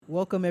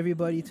Welcome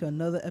everybody to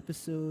another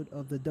episode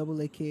of the Double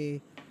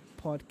AK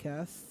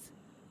podcast.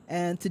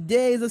 And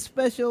today is a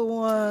special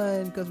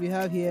one because we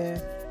have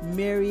here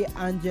Mary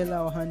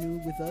Angela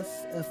Ohanu with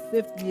us, a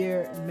fifth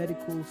year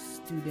medical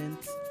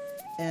student.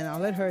 And I'll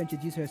let her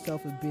introduce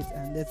herself a bit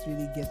and let's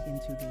really get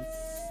into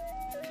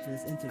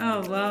this interview.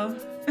 Oh, well.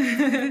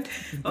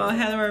 Well,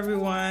 hello,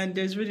 everyone.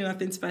 There's really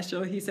nothing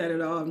special. He said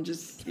it all. I'm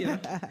just,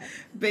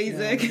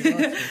 basic.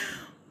 No,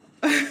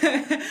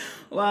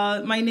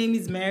 Well, my name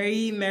is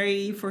Mary.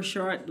 Mary for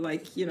short,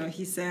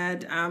 he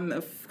said.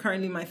 I'm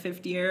currently my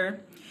fifth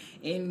year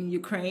in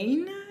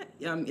Ukraine,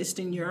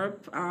 Eastern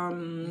Europe.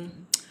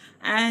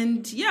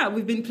 And yeah,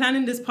 we've been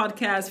planning this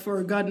podcast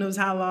for God knows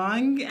how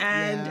long.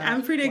 And Yeah,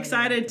 I'm pretty quite a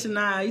excited long time.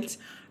 tonight.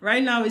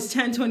 Right now it's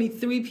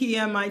 10:23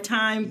 p.m. my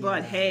time,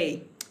 but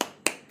hey,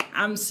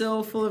 I'm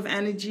so full of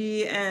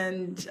energy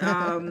and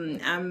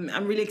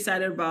I'm really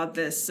excited about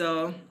this.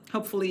 So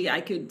hopefully I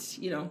could,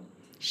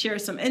 share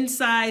some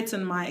insights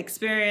on my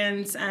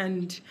experience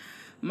and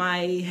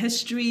my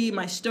history,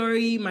 my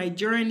story, my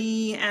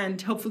journey,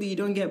 and hopefully you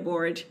don't get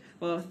bored.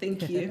 Well,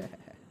 thank you.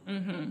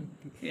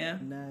 Yeah.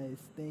 Nice.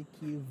 Thank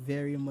you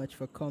very much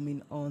for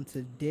coming on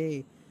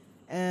today.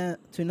 And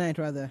tonight,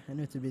 rather. I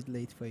know it's a bit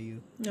late for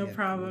you. No Yeah,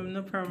 problem.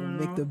 No we'll problem at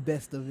make all. the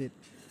best of it.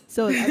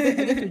 So I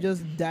guess we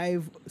just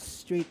dive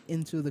straight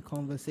into the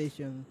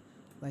conversation,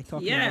 like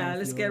talking Yeah, about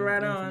let's your get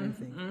right life and on.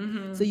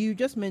 everything. So you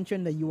just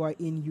mentioned that you are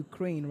in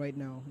Ukraine right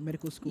now,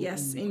 medical school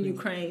Yes, in in Ukraine.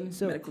 Ukraine,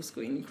 So medical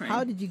school in Ukraine.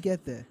 how did you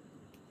get there?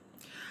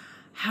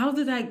 How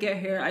did I get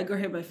here? I got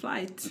here by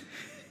flight.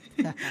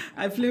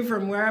 I flew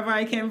from wherever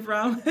I came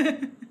from.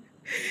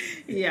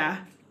 Yeah.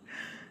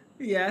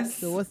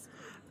 Yes.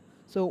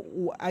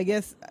 I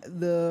guess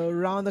the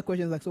round of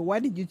questions like, so why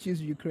did you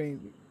choose Ukraine?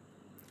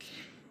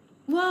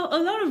 Well, a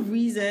lot of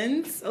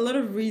reasons,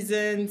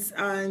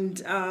 and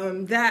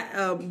that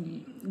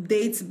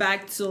dates back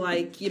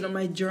to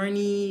my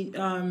journey,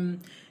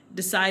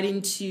 deciding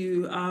to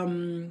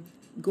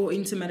go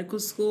into medical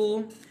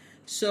school.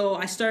 So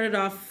I started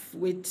off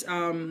with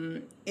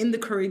in the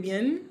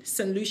Caribbean,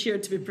 St. Lucia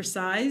to be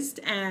precise,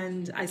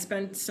 and I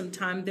spent some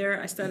time there.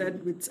 I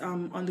started with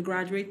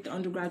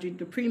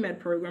the pre-med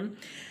program,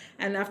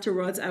 and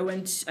afterwards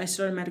I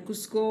started medical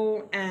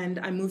school, and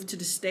I moved to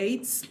the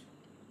States.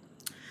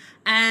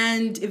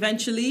 And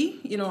eventually,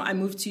 I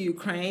moved to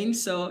Ukraine.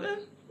 So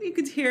you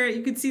could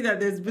see that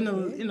there's been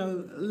Okay. a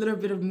little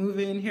bit of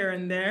moving here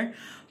and there.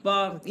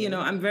 But, Okay.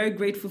 I'm very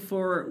grateful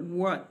for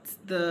where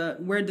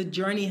the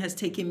journey has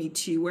taken me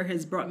to, where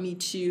has brought me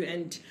to,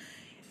 and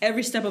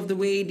every step of the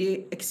way, the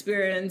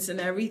experience and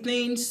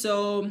everything. So,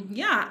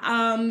 yeah,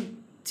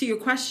 to your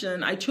question,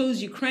 I chose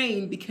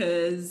Ukraine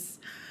because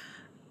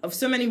of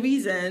so many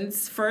reasons.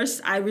 First,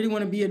 I really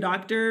want to be a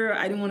doctor.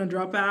 I didn't want to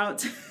drop out.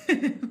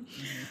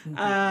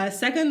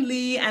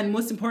 Secondly, and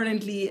most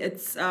importantly,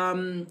 it's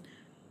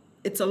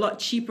a lot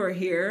cheaper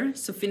here.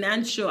 So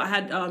I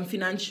had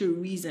financial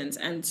reasons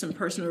and some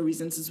personal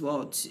reasons as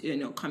well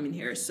to coming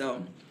here. So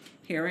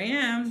here I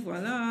am.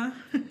 Voila.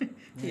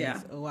 Yeah.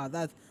 Nice. Oh wow,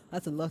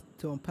 that's a lot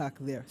to unpack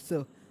there.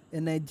 So,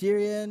 a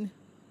Nigerian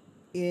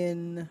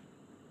in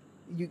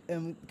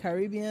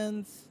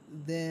Caribbeans,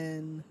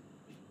 then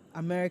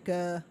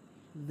America,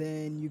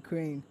 then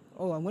Ukraine.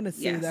 Oh, I'm gonna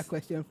save Yes. that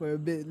question for a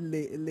bit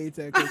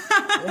later. 'Cause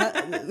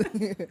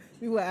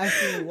people are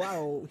asking,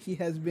 "Wow, he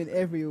has been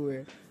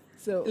everywhere."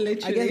 So I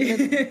guess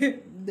Literally.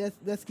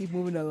 let's keep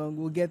moving along.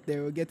 We'll get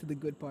there. We'll get to the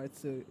good part.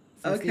 So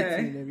stay Okay.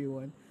 tuned,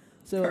 everyone.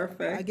 So I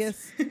Perfect. guess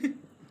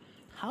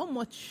how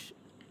much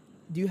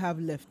do you have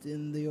left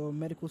in your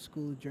medical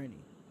school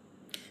journey?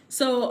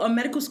 So a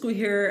medical school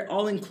here,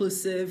 all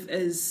inclusive,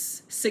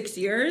 is 6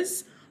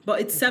 years, but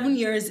it's 7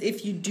 years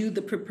if you do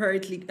the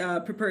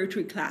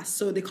preparatory class.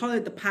 So they call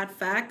it the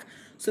PATFAC.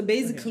 So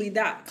basically,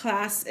 that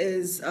class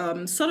is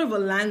sort of a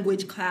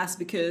language class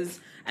because,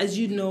 as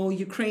you know,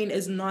 Ukraine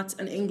is not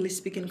an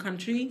English-speaking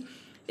country.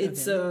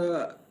 It's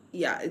Okay.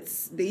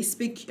 they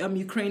speak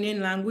Ukrainian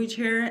language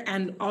here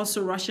and also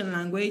Russian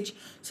language.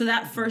 So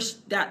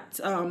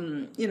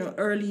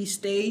early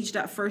stage,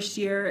 that first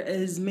year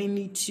is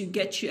mainly to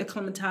get you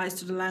acclimatized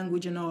to the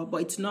language and all, but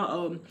it's not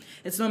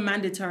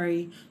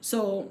mandatory. So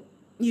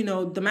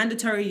the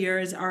mandatory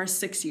years are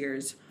 6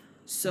 years.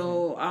 So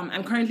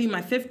I'm currently in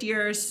my fifth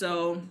year. So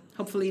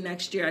hopefully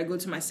next year I go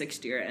to my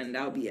sixth year and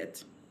that'll be it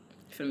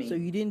for me. So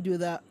you didn't do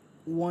that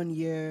 1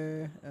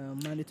 year No,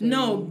 mandatory.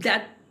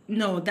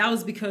 that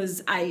was because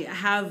I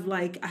have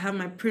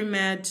my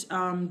pre-med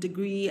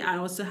degree. I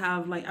also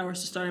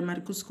started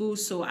medical school,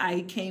 so I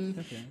came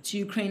Okay. to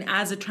Ukraine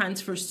as a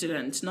transfer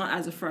student, not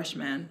as a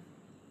freshman.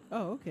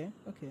 Oh, okay,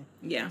 okay.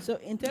 Yeah. So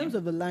in Yeah. terms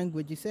of the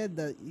language, you said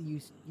that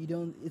you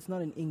don't. It's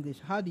not in English.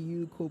 How do you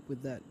cope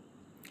with that?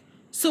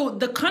 So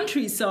the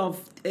country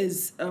itself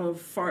is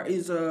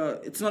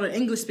it's not an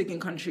English speaking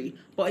country,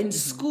 but in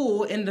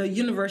school, in the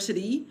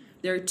university,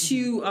 there are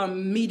two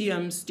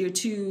mediums. There are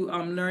two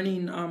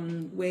learning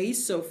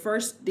ways. So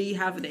first they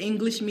have the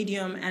English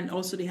medium, and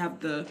also they have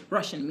the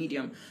Russian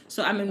medium.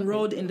 So I'm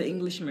enrolled in the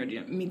English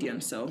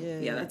medium. So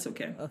yeah, that's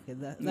okay. Okay,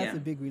 that's Yeah. a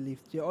big relief.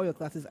 All your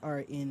classes are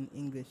in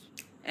English.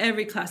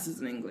 Every class is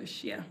in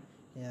English. Yeah.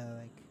 Yeah,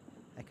 like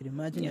I could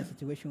imagine Yeah. a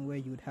situation where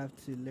you would have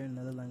to learn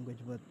another language,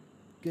 but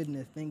thank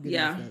goodness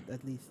Yeah. that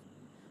at least.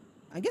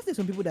 I guess there's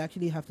some people that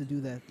actually have to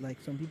do that. Like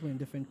some people in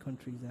different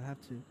countries that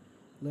have to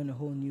learn a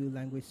whole new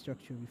language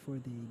structure before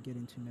they get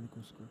into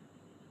medical school.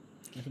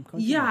 There's some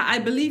countries Yeah, that I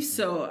do believe that.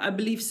 so. I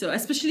believe so.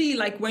 Especially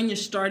like when you're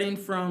starting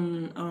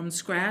from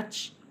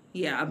scratch.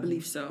 Yeah, I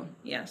believe so.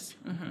 Yes.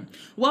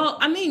 Well,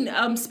 I mean,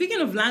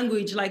 speaking of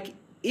language, like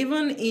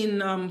even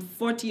in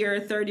fourth year,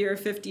 third year,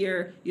 fifth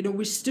year,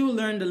 we still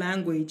learn the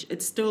language.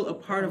 It's still a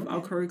part of our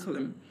Okay.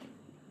 curriculum.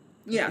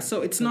 Yeah, Okay.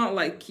 so it's not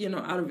like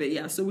out of it.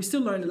 Yeah, so we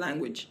still learn the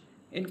language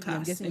in Yeah, I'm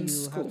class, guessing in you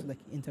school. have to like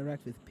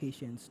interact with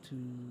patients to.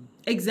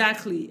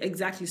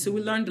 Exactly. So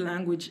we learn the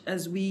language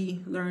as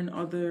we learn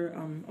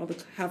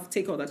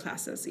take other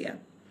classes. Yeah.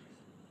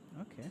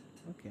 Okay.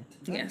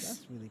 Yes.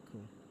 That's really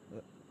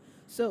cool.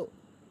 So,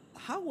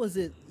 how was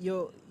it?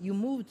 You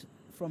moved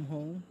from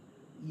home.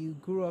 You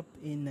grew up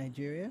in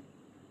Nigeria.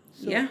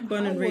 So Yeah,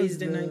 born how and was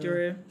raised in the-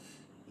 Nigeria.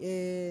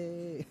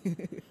 Yay.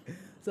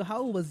 So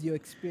how was your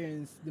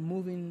experience, the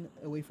moving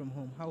away from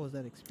home? How was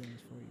that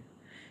experience for you?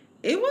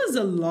 It was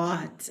a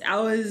lot.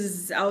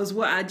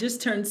 I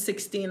just turned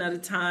 16 at the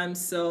time,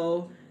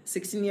 so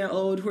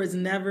 16-year-old who has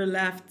never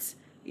left,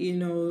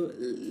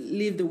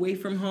 lived away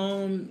from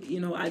home.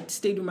 I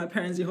stayed with my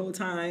parents the whole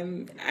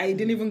time. I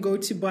didn't even go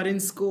to boarding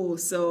school,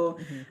 so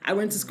I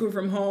went to school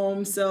from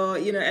home. So,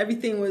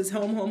 everything was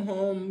home, home,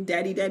 home,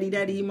 daddy, daddy,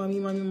 daddy, mommy,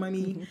 mommy,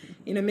 mommy,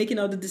 making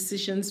all the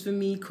decisions for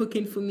me,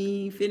 cooking for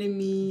me, feeding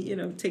me,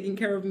 taking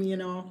care of me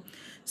and all.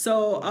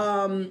 So,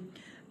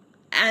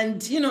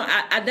 and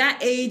at that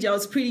age I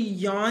was pretty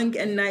young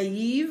and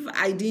naive.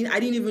 I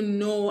didn't even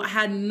know. I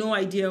had no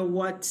idea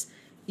what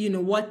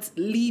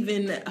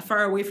leaving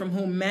far away from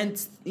home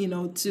meant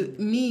to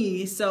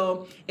me.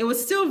 So it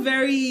was still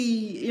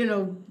very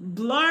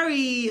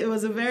blurry. It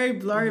was a very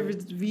blurry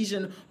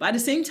vision, but at the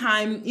same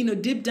time,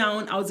 deep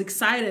down I was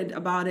excited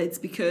about it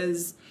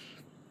because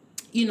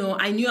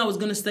I knew I was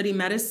going to study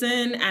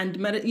medicine and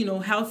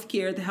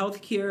healthcare. The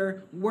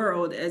healthcare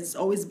world has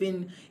always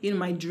been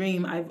my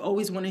dream. I've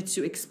always wanted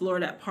to explore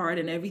that part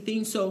and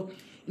everything. So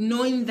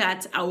knowing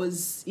that I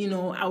was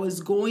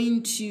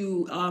going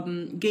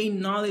to gain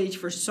knowledge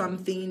for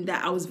something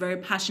that I was very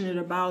passionate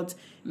about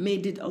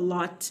made it a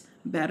lot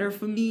better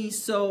for me.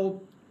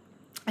 So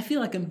I feel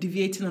like I'm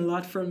deviating a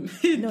lot from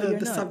No, you're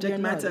the not. subject You're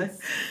not. matter.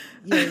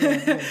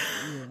 Yeah.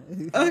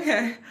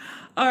 Okay.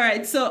 All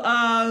right. So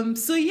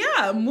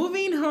yeah,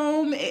 moving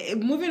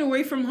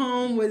away from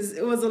home was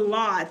a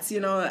lot,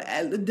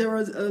 there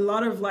was a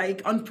lot of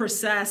like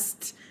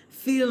unprocessed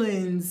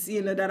feelings,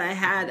 that I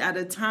had at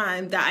a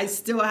time that I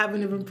still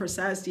haven't even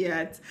processed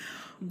yet.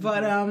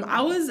 But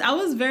I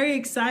was very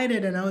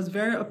excited and I was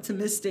very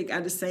optimistic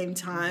at the same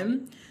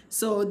time.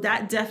 So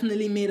that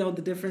definitely made all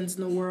the difference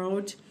in the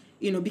world.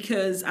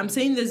 Because I'm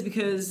saying this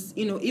because,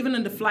 even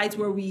on the flight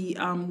where we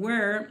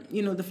were,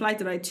 the flight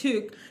that I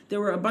took, there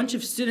were a bunch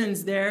of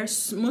students there.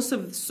 Some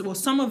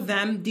of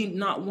them did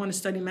not want to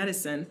study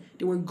medicine.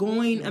 They were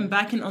going and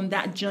backing on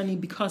that journey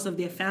because of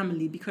their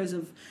family, because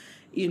of,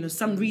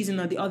 some reason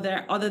or the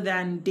other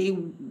than they,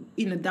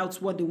 that's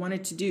what they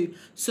wanted to do.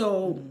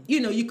 So,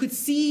 you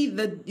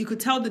could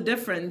tell the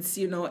difference,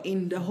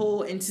 in the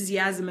whole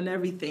enthusiasm and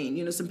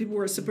everything. Some people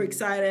were super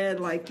excited,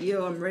 like,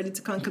 I'm ready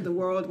to conquer the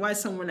world. Why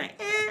someone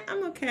like,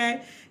 I'm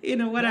okay,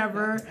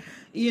 whatever,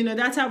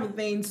 that type of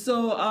thing.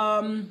 So,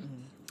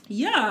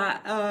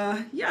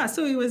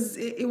 so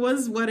it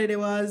was what it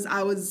was.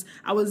 I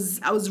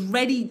was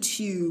ready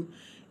to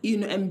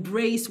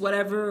embrace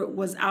whatever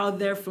was out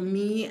there for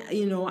me.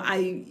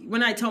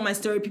 When I tell my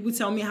story, people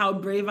tell me how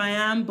brave I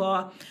am,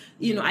 but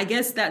I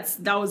guess that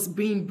was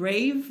being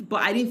brave,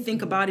 but I didn't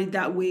think about it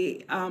that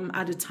way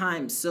at the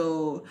time.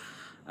 So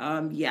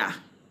yeah.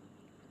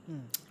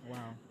 Wow.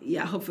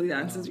 Yeah, hopefully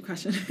that answers your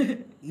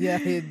question. Yeah,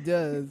 it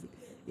does.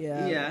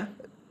 Yeah. Yeah.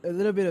 A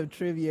little bit of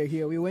trivia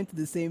here. We went to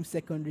the same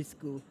secondary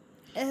school.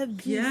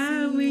 FGC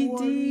Yeah, we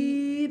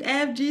Warri. did.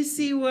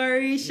 FGC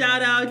Worry.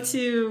 Shout out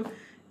to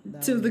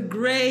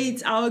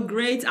our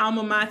great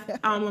alma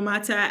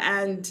mater,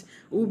 and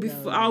we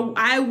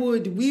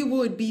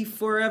would be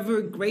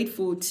forever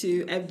grateful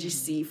to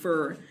FGC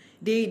for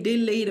they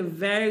laid a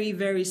very,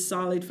 very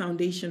solid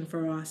foundation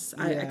for us.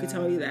 I could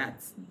tell you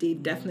that they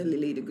definitely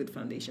laid a good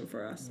foundation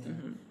for us. Yeah.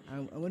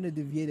 I want to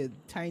deviate a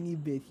tiny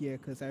bit here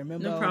because I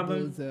remember No all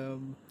problem.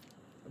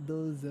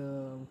 those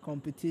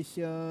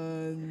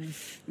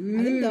competitions.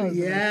 I think that was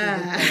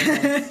Yeah. my favorite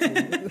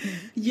part about school.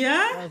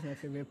 Yeah. That was my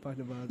favorite part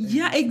about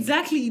Yeah, everything.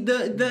 exactly.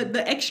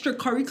 The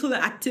extracurricular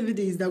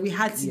activities that we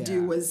had to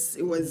do Yeah.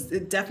 was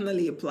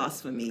definitely a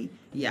plus for me.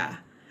 Yeah,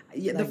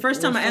 Yeah, the Like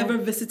first time was I ever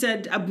some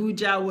visited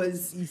Abuja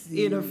was, you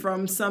see,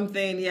 from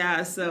something.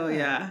 Yeah, so yeah.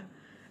 yeah.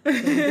 So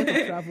we get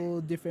to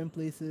travel different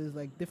places,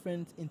 like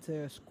different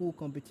inter-school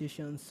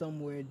competitions.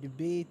 Somewhere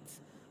debate,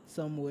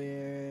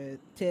 somewhere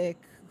tech,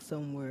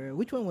 somewhere.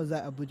 Which one was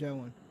that Abuja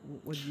one?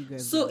 What did you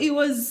guys do So there? it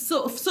was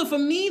so for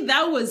me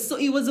that was so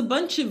it was a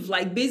bunch of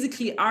like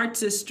basically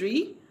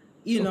artistry,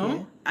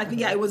 Okay. I Uh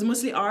think, yeah, huh. it was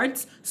mostly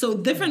arts. So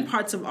different Mhm.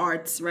 parts of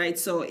arts, right?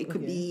 So it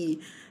could Okay. be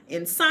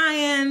in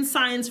science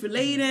Mhm.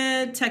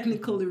 related, Mhm.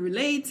 technically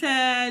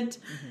related,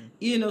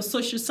 Mhm.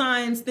 social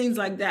science, things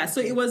like that. So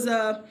Okay.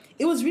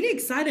 it was really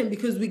exciting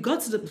because we got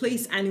to the Okay.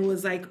 place and it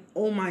was like,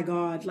 oh my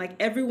God, like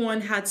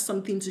everyone had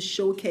something to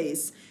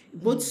showcase,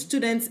 both Mhm.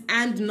 students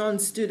and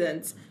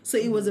non-students. So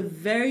it was a Mhm.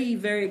 very,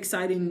 very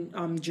exciting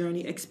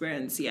journey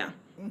experience. Yeah.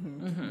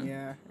 Mhm.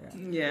 Yeah.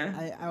 Yeah.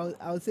 Yeah.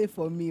 I would say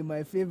for me,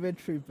 my favorite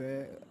trip.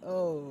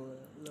 Oh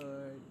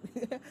Lord,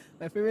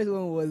 my favorite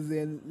one was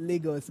in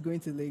Lagos. Going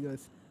to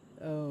Lagos.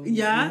 We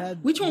Yeah.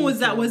 had Which one was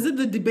this. that? Was it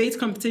the debate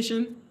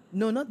competition?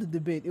 No, not the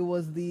debate. It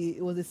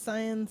was a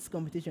science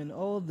competition.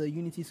 All the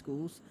Unity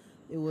schools.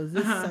 It was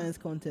this Uh-huh. science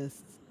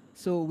contest.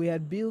 So we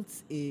had built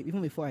a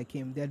even before I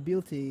came. They had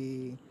built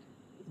a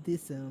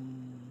this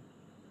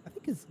I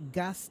think it's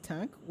gas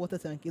tank, water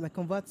tank. It like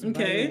converts bio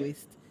Okay.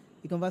 waste.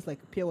 It converts like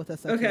pure water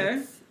Okay.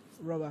 sachets,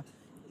 rubber,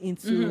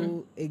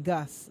 into a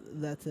gas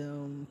that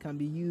can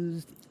be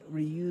used,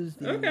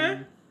 reused Okay.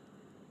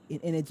 in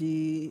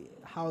energy,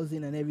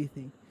 housing, and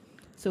everything.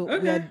 So we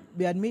Okay. had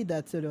we had made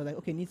that, so they were like,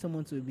 okay, need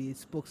someone to be a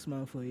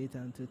spokesman for it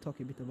and to talk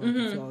a bit about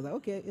it. So I was like,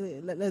 okay,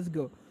 let's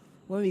go.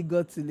 When we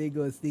got to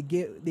Lagos,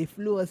 they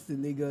flew us to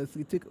Lagos.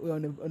 We took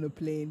on a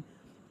plane.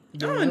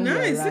 Then Oh, when we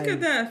nice. Look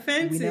at arrived,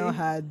 that. we now Fancy.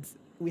 had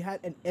we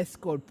had an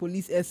escort,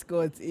 police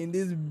escort in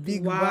this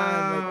big van,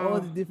 like all Wow.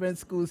 the different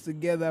schools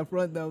together,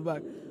 front and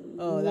back.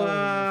 Oh, that was a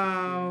nice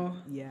experience. Wow.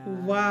 Yeah, we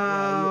were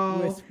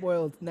Wow.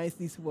 spoiled,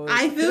 nicely spoiled.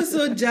 I feel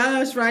so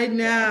jealous right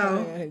now.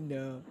 I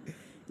know.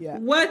 Yeah,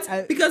 What?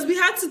 I, Because we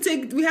had to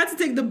take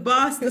the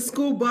bus, the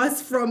school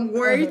bus from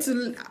Warri uh,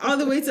 to all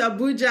the way to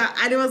Abuja,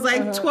 and it was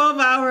like uh, 12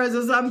 hours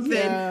or something.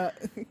 yeah.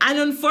 And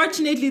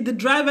unfortunately, the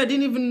driver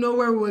didn't even know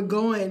where we were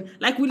going.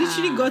 Like we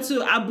literally Ah. got to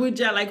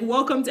Abuja, like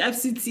welcome to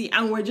FCT,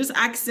 and we're just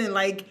asking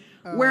like,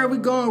 where are we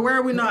going? Oh. Where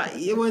are we not?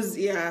 It was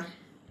yeah,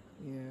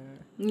 Yeah.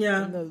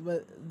 yeah. No,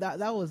 but that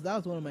was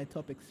one of my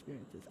top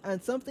experiences,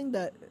 and something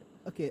that,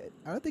 okay,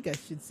 I don't think I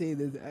should say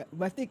this,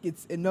 but I think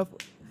it's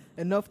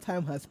enough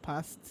time has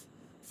passed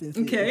since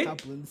it Okay,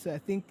 happened, so I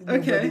think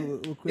nobody okay.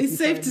 will It's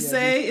crucify safe to me at this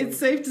say. It's point.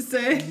 safe to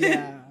say.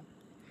 Yeah.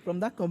 From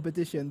that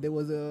competition, the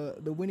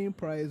winning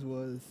prize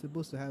was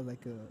supposed to have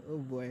like a, oh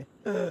boy,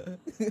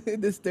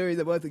 this story is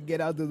about to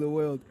get out of the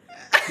world.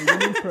 The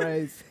winning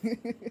prize,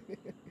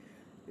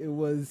 it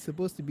was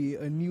supposed to be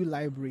a new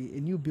library,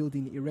 a new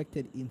building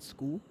erected in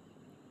school.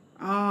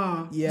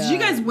 Ah, did you Yeah,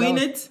 guys that win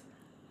was it?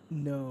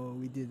 no,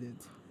 we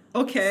didn't.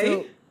 Okay,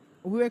 So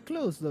we were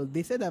close though.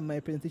 They said that my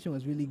presentation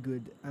was really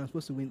good and I was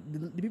supposed to win.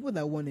 The people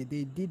that won it,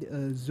 they did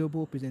a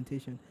Zobo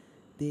presentation.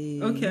 They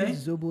okay.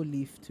 used Zobo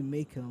leaf to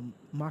make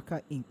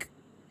marker ink.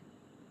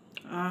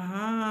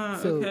 Aha,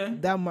 So okay.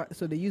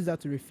 so they use that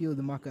to refill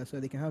the markers so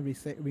they can have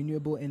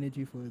renewable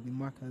energy for the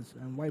markers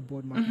and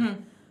whiteboard markers.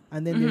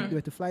 And then they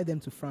were to fly them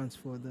to France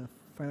for the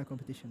final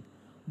competition.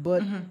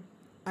 But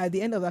at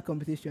the end of that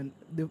competition,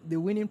 the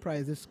winning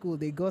prize, the school,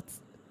 they got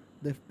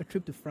a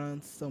trip to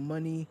France, some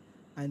money,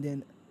 and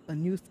then a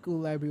new school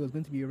library was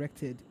going to be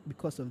erected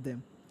because of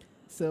them.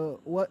 So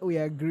what we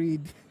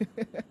agreed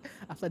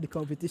after the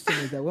competition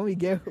is that when we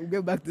get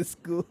back to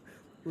school,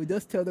 we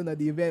just tell them that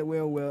the event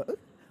went well.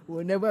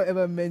 We'll never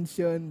ever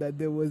mention that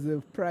there was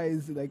a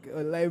prize, like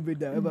a library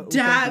that ever opened in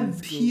the That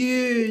school.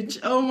 huge.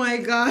 Oh my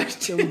god.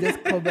 So we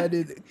just covered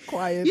it Just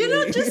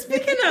quietly.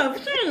 speaking of,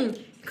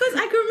 because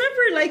I can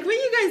remember like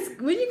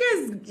when you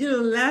guys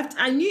left,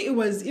 I knew it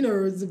was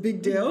a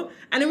big deal.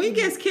 And then when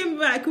you guys came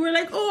back, we were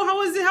like, oh, how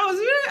was it? How was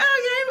it? We were like, oh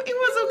yeah, it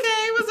was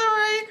okay. It was all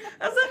right.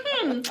 I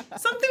was like,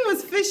 something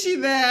was fishy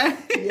there.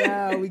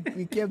 Yeah,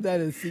 we kept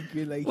that a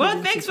secret, like Well,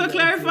 hidden thanks for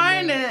secret until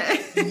clarifying now.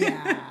 it.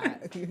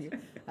 Yeah.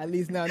 At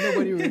least now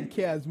nobody will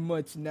care as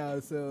much now.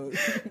 So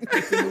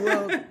it's in the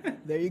world.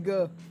 There you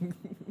go.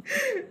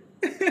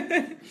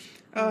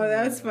 Oh,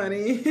 that's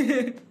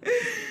funny.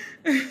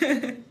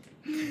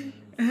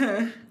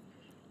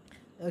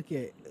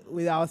 Okay,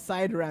 with our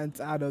side rants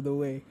out of the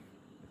way.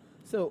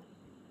 So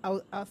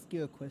I'll ask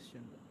you a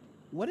question.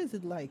 What is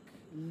it like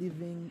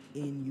living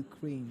in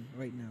Ukraine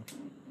right now?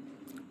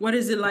 What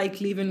is it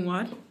like leaving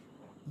what?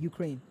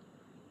 Ukraine.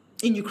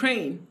 In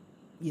Ukraine?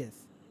 Yes.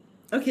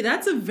 Okay,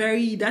 that's a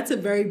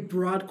very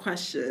broad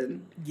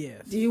question.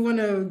 Yes. Do you want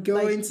to go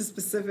Like, into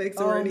specifics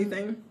or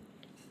anything?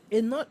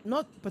 in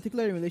not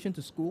particularly in relation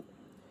to school,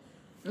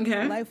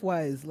 Okay. life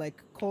wise,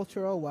 like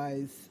cultural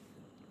wise.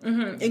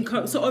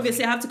 So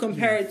obviously I have to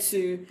compare it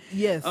to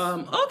Yes.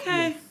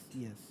 okay.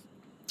 Yes.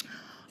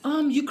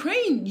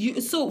 Ukraine.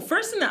 So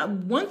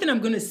one thing I'm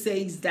gonna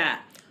say is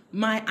that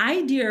my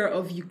idea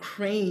of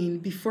Ukraine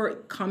before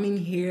coming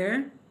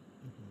here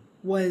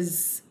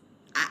was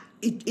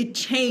it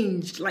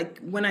changed like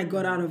when I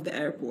got out of the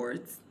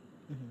airport.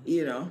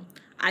 You know,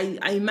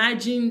 I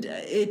imagined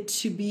it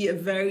to be a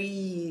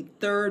very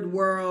third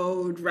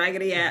world,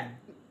 raggedy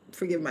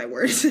forgive my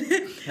words,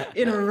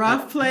 in a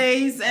rough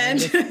place and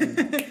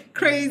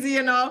crazy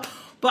and all.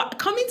 But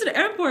coming to the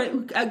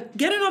airport,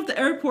 getting off the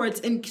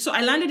airport, and so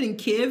I landed in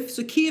Kiev.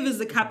 So Kiev is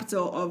the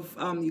capital of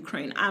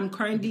Ukraine. I'm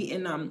currently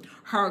in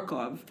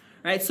Kharkov,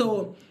 right?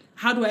 So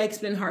how do I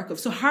explain Kharkov?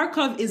 So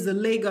Kharkov is the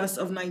Lagos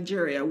of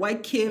Nigeria, while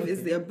Kiev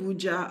is the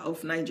Abuja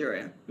of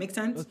Nigeria. Make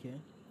sense? Okay.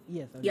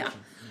 Yes. Yeah.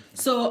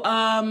 So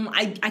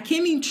I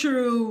came in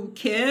through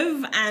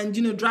Kiev, and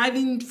you know,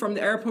 driving from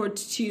the airport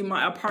to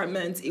my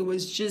apartment, it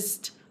was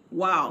just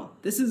wow.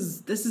 This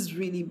is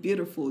really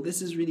beautiful.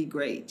 This is really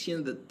great.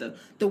 You know,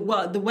 the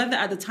weather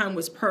at the time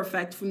was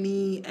perfect for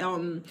me.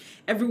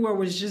 Everywhere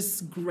was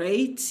just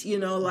great. You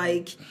know,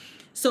 like.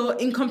 So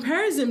in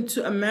comparison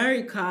to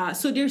America,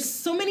 so there's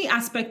so many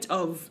aspects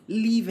of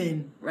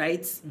living,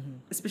 right?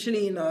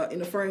 Especially in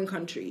a foreign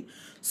country.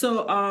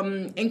 So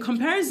in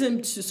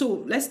comparison to,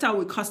 so let's start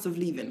with cost of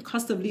living.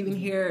 Cost of living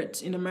here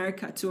in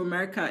America to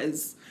America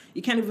is,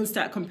 you can't even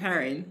start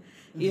comparing,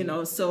 you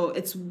know. So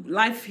it's,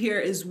 life here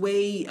is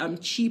way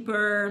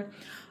cheaper.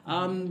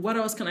 What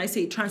else can I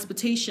say?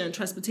 Transportation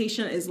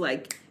is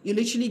like, you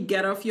literally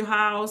get off your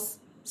house,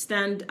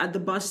 stand at the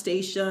bus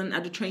station,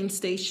 at the train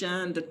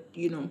station,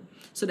 you know.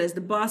 So there's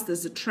the bus,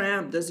 there's the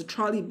tram, there's the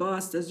trolley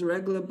bus, there's the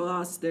regular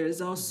bus,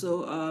 there's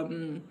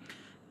also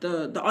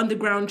the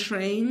underground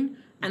train,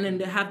 and then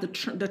they have the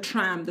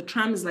tram. The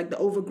tram is like the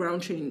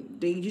overground train.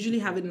 They usually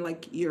have it in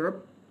like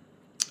Europe.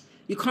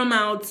 You come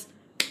out,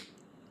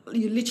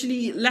 you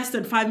literally less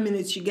than 5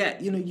 minutes, you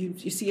get, you know, you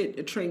see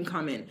a train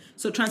coming.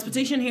 So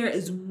transportation here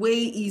is way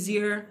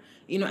easier,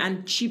 you know,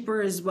 and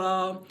cheaper as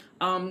well.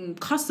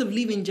 Cost of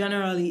living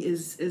generally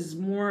is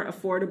more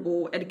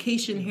affordable.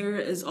 Education here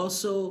is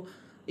also,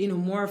 you know,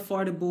 more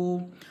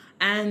affordable.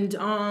 And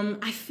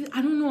I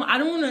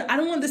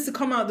don't want this to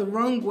come out the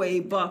wrong way,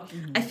 but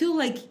I feel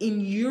like in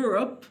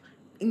Europe,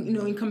 you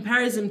know, in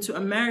comparison to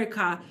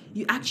America,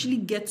 you actually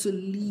get to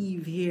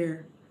live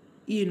here.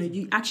 You know,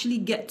 you actually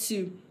get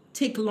to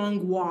take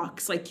long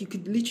walks. Like you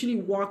could literally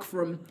walk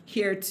from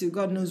here to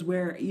God knows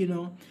where, you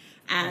know,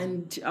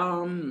 and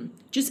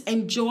just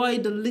enjoy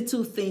the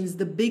little things,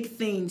 the big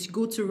things.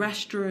 Go to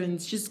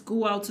restaurants, just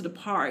go out to the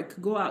park,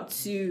 go out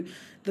to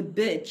the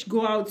beach,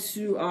 go out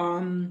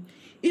to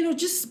you know,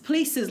 just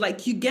places.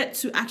 Like you get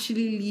to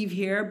actually live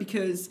here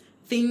because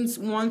things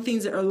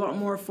are a lot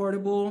more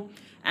affordable,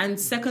 and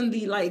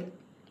secondly, like,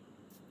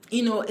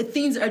 you know,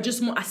 things are just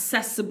more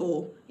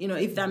accessible, you know,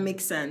 if that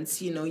makes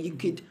sense. You know, you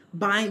could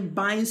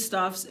buying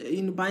stuff,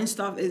 you know, buying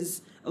stuff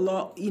is a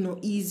lot, you know,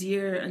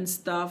 easier and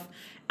stuff.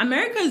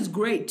 America is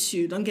great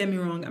too, don't get me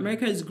wrong.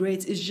 America is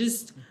great. It's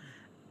just,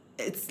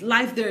 it's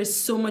life there is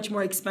so much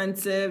more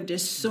expensive.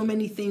 There's so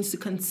many things to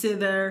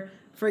consider.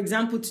 For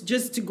example,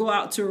 to go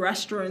out to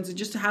restaurants or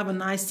just to have a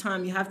nice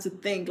time, you have to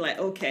think like,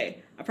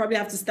 okay, I probably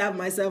have to stab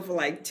myself for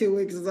like 2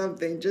 weeks or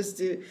something just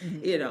to,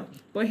 you know.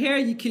 But here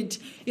you could,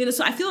 you know,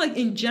 so I feel like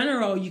in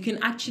general, you can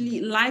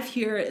actually, life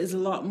here is a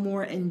lot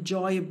more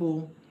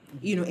enjoyable,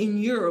 you know, in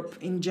Europe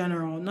in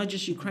general, not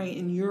just Ukraine,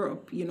 in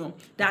Europe, you know,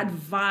 that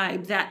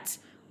vibe, that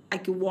I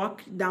could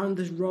walk down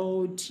the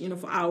road, you know,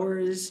 for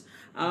hours.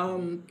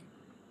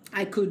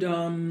 I could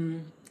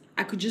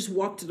just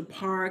walk to the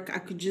park. I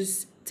could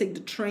just take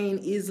the train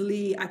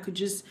easily. I could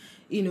just,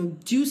 you know,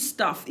 do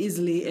stuff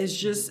easily. It's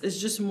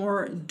just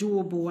more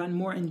doable and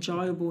more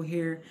enjoyable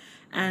here.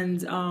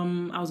 And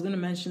I was going to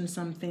mention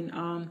something.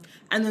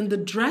 And then the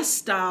dress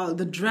style,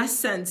 the dress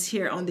sense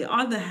here, on the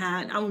other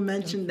hand, I will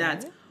mention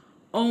that,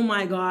 oh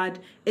my God,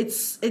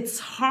 it's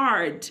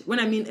hard. When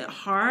I mean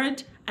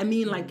hard, I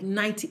mean like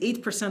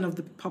 98% of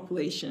the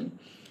population.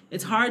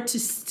 It's hard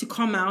to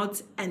come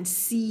out and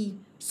see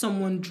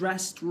someone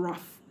dressed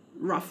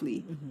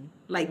roughly.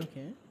 Like,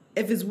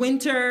 if it's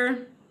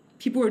winter,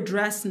 people are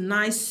dressed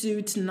nice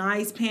suits,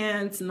 nice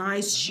pants,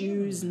 nice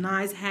shoes,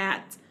 nice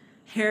hat,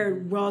 hair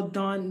well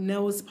done,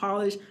 nails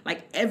polished.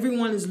 Like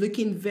everyone is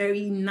looking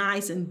very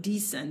nice and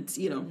decent,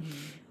 you know.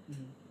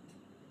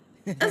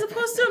 As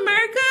opposed to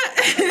America,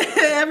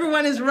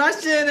 everyone is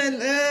rushing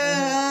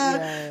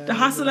and the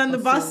hustle and the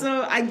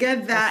bustle. I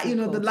get that, you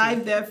know, the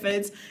life there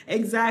fits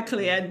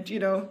exactly, and you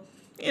know.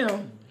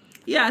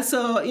 Yeah,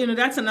 so, you know,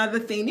 that's another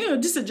thing, you know,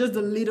 just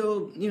the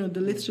little, you know,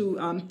 the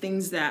little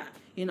things that,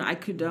 you know, I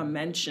could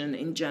mention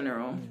in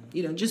general,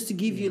 you know, just to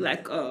give you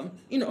like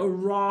you know, a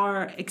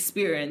raw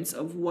experience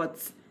of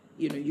what,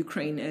 you know,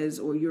 Ukraine is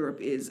or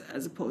Europe is,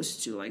 as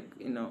opposed to like,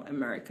 you know,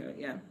 America.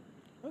 Yeah.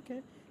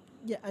 Okay.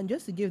 Yeah, and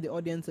just to give the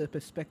audience a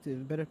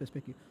perspective, better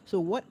perspective. So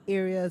what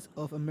areas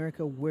of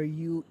America were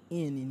you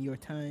in your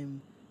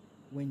time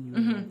when you were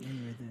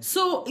there?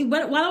 So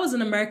while I was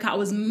in America, I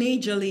was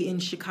majorly in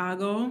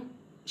Chicago.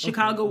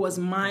 Chicago was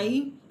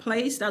my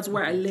place. That's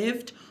where I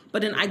lived.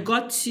 But then I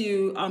got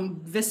to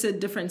visit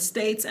different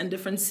states and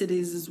different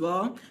cities as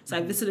well. So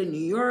I visited New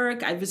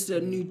York, I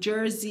visited New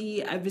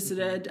Jersey, I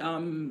visited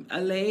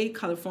LA,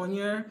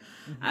 California,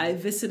 I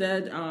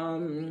visited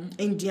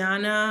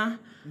Indiana,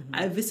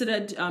 I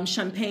visited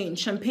Champaign.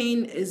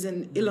 Champaign is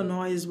in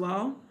Illinois as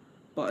well,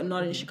 but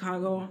not in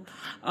Chicago.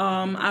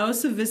 I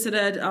also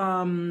visited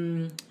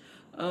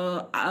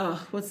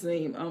what's the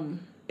name?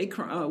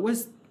 Akron.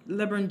 Where's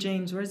LeBron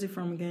James? Where is he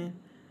from again?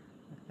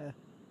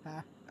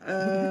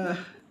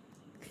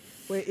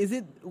 Wait, is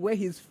it where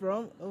he's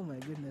from? Oh my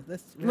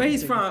goodness, Where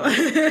he's from?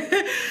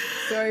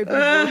 Sorry,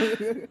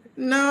 people.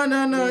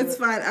 No, it's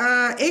fine.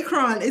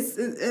 Akron.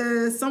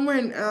 It's somewhere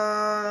in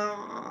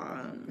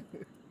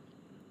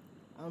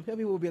I'm sure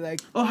people will be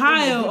like,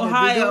 Ohio, oh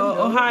my goodness, they don't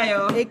know.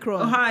 Ohio.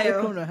 Akron, Ohio.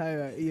 Akron,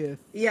 Ohio. Yes.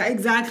 Yeah,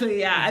 exactly.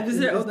 Yeah, I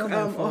visited It's not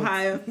my fault.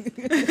 Ohio.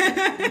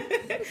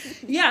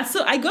 Yeah,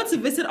 so I got to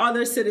visit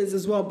other cities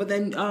as well, but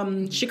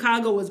then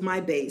Chicago was my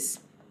base.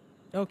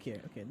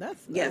 Okay.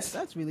 Yes.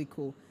 That's really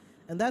cool,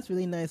 and that's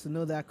really nice to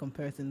know that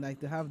comparison, like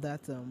to have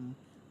that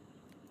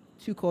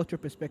two culture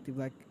perspective.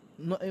 Like,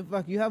 not, in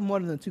fact, you have more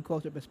than a two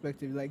culture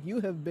perspective. Like,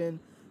 you have been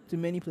to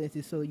many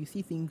places, so you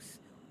see things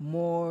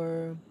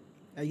more,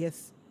 I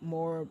guess,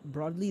 more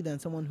broadly than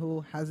someone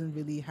who hasn't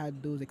really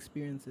had those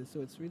experiences. So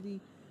it's really,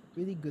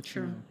 really good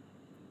to know.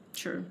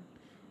 Sure.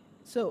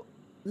 So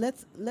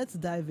let's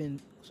dive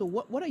in. So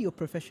what are your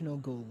professional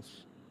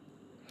goals?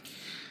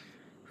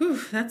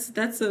 Whew, that's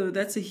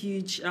a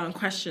huge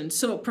question.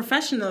 So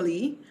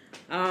professionally,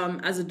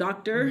 as a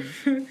doctor,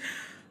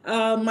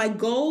 my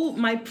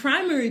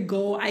primary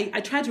goal,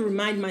 I try to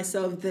remind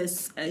myself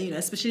this,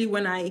 especially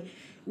when I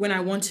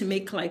want to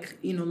make life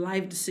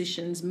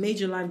decisions,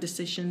 major life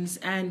decisions,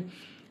 and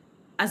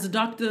as a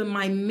doctor,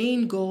 my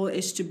main goal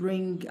is to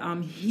bring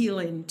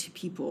healing to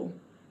people,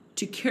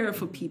 to care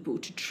for people,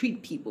 to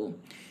treat people,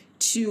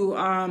 to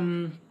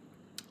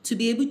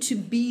be able to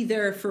be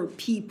there for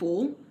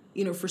people,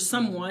 for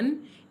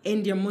someone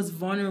in their most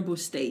vulnerable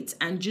state,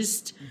 and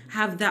just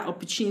have that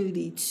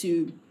opportunity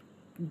to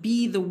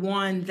be the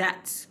one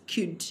that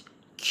could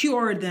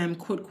cure them,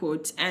 quote,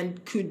 quote,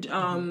 and could,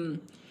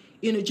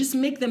 just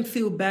make them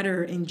feel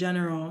better in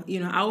general.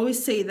 I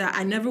always say that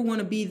I never want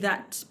to be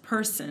that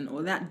person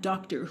or that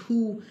doctor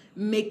who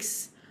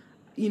makes,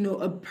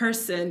 a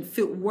person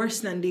feel worse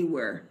than they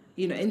were.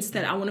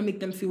 Instead, I want to make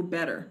them feel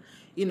better.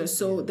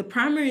 So the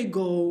primary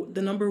goal,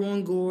 the number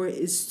one goal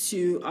is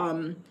to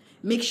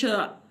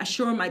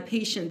assure my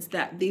patients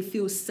that they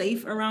feel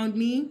safe around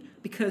me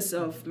because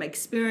of my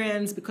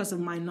experience, because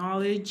of my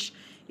knowledge,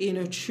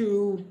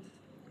 through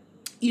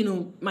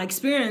my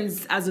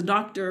experience as a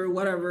doctor,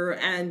 whatever.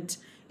 And,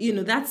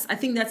 I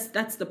think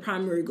that's the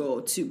primary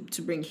goal,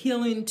 to bring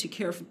healing, to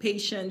care for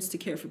patients, to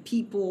care for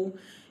people,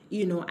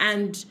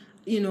 and,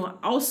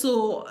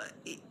 also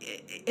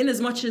in as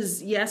much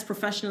as, yes,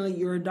 professionally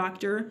you're a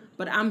doctor,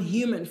 but I'm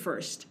human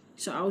first.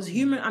 So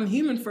I'm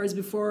human first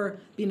before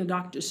being a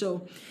doctor.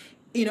 So,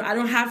 I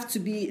don't have to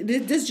be,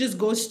 this just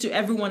goes to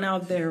everyone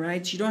out there,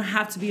 right? You don't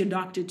have to be a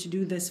doctor to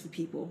do this for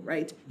people,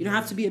 right? You don't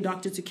have to be a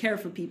doctor to care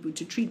for people,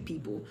 to treat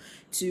people,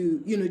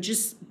 to,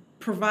 just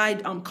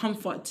provide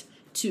comfort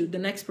to the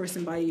next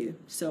person by you.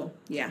 So,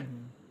 yeah.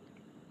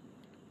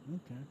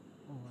 Okay.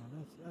 Oh,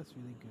 wow. That's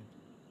really good.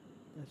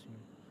 That's really.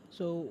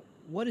 So,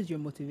 what is your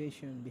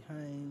motivation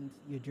behind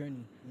your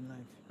journey in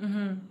life?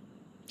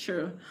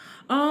 Sure.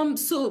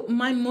 So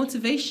my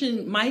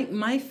motivation,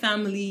 my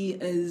family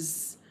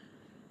is,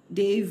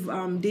 they've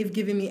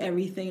given me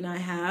everything I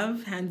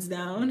have, hands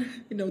down,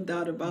 no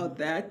doubt about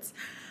that.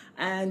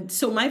 And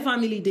so my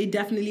family, they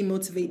definitely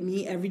motivate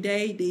me every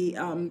day. They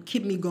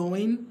keep me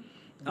going.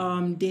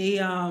 They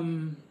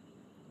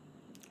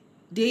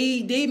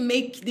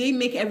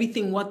make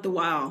everything worth the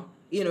while,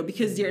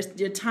 because there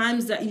are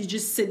times that you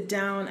just sit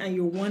down and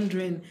you're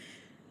wondering,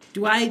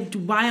 why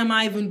am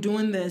I even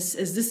doing this?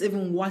 Is this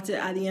even worth it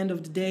at the end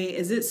of the day?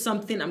 Is it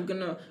something I'm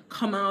gonna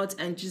come out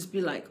and just be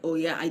like, oh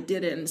yeah, I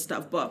did it and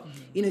stuff? But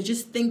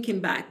just thinking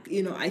back,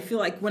 I feel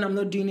like when I'm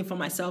not doing it for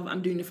myself,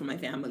 I'm doing it for my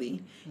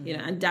family.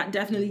 And that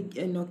definitely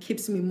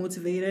keeps me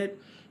motivated.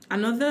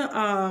 Another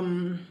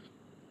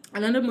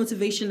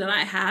motivation that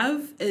I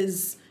have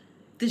is,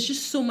 there's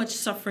just so much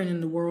suffering in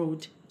the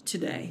world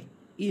today.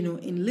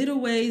 In little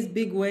ways,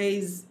 big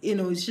ways.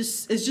 It's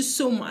just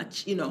so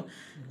much.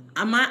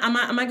 Am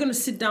I going to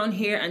sit down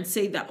here and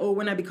say that, oh,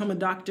 when I become a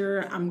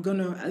doctor, I'm going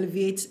to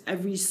alleviate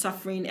every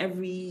suffering,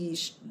 every,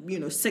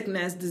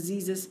 sickness,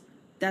 diseases?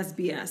 That's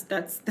BS.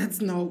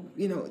 That's no,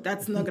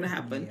 that's not going to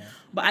happen. Yeah.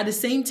 But at the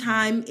same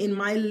time, in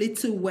my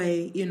little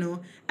way,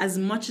 as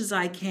much as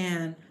I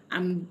can,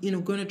 I'm,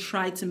 going to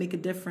try to make a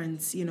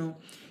difference,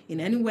 in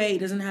any way. It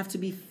doesn't have to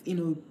be,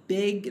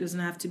 big. It doesn't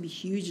have to be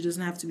huge. It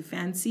doesn't have to be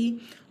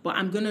fancy. But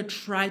I'm going to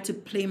try to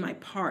play my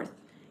part.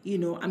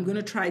 I'm going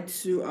to try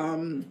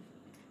to,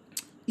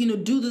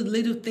 do the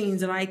little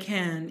things that I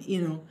can,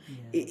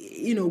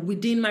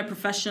 within my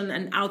profession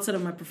and outside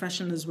of my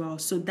profession as well.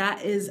 So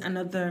that is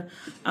another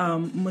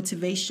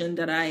motivation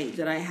that I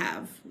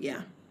have.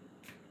 Yeah.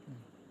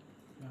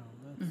 Wow,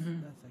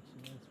 that's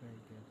very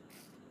good.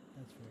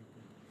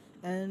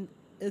 And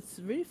it's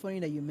really funny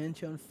that you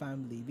mentioned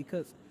family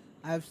because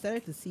I've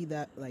started to see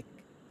that, like,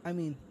 I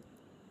mean,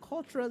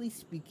 culturally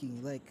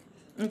speaking, like,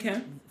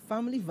 Okay.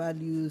 family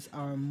values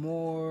are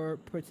more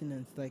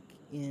pertinent, like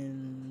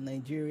in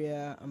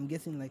Nigeria. I'm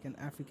guessing like an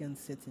African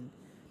setting.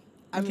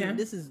 I mean, Okay.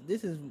 this is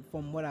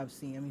from what I've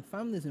seen. I mean,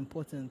 family is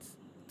important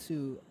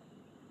to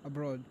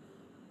abroad,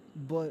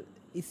 but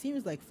it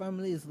seems like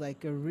family is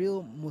like a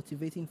real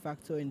motivating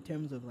factor in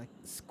terms of like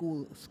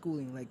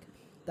schooling, like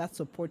that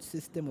support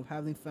system of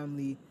having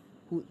family,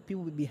 who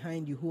people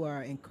behind you who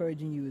are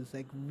encouraging you is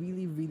like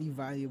really really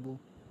valuable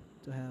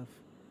to have.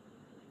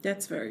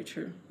 That's very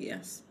true.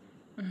 Yes.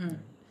 Right.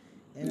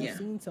 And I've Yeah.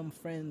 seen some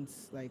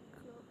friends like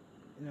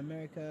in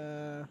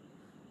America,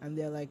 and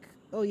they're like,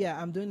 "Oh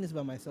yeah, I'm doing this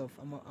by myself.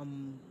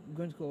 I'm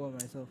going to school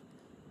by myself."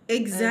 And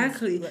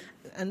Exactly. like,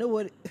 I know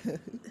what.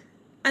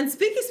 And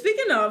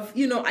speaking of,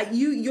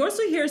 you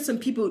also hear some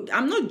people.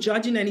 I'm not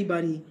judging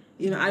anybody.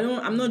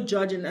 I'm not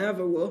judging. I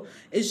ever will.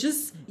 It's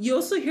just you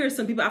also hear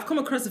some people. I've come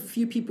across a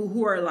few people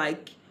who are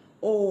like,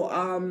 oh,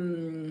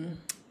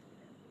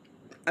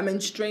 I'm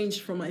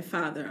estranged from my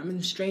father. I'm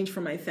estranged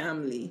from my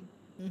family.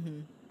 Mm-hmm.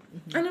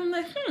 And I'm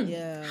like,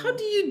 Yeah. how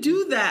do you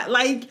do that?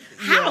 Like,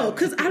 how? Yeah.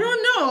 Because I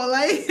don't know.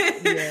 Like,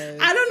 Yeah.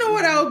 I don't know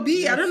what I'll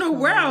be. I don't That's know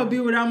where I'll be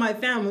common. without my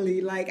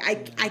family. Like, I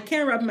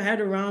can't wrap my head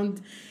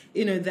around,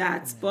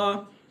 that.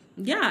 But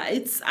yeah,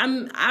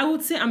 I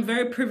would say I'm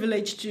very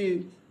privileged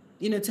to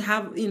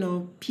have,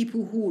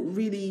 people who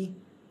really,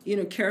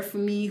 care for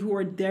me, who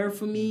are there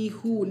for me,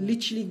 who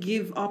literally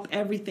give up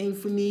everything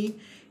for me,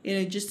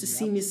 just to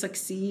see Yep. me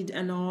succeed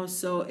and all.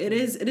 So it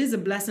is a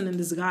blessing in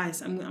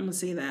disguise. I'm gonna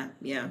say that.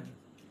 Yeah.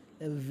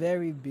 A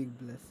very big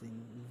blessing.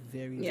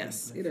 Very big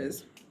Yes, it blessing.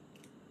 is.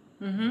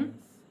 Mm-hmm. Yes.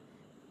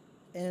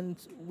 And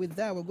with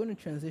that, we're going to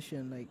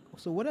transition. Like,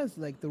 so what is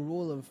like the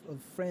role of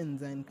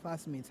friends and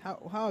classmates? How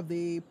have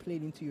they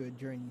played into your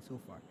journey so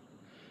far?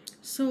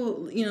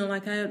 So,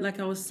 like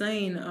I was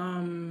saying,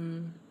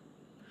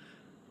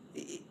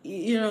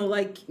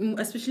 like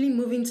especially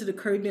moving to the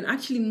Caribbean,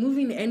 actually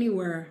moving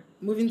anywhere,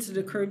 moving to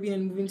the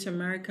Caribbean, moving to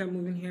America,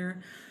 moving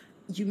here,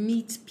 you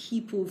meet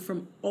people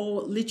from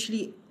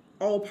literally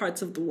all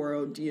parts of the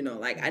world.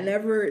 Like I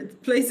never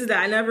places that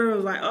I never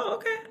was like, oh,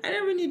 okay, I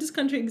never knew this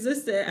country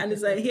existed, and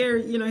it's like here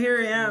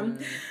I am.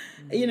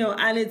 Yeah.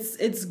 And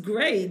it's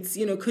great,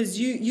 because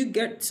you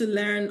get to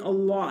learn a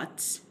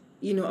lot,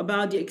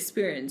 about the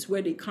experience,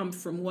 where they come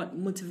from, what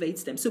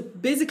motivates them. So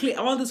basically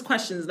all those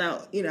questions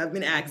that have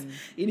been asked,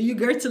 you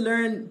get to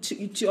learn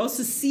to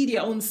also see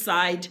their own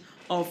side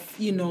of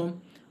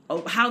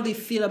of how they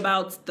feel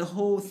about the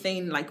whole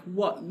thing, like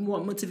what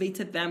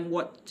motivated them,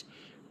 what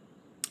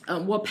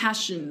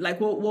passion, like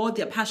what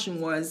their passion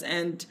was,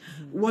 and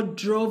what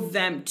drove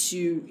them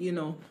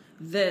to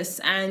this.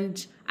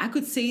 And I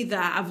could say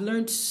that I've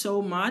learned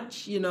so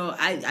much.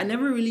 I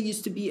never really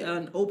used to be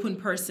an open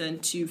person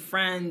to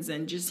friends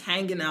and just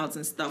hanging out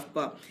and stuff,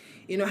 but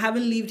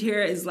having lived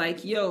here is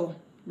like, yo,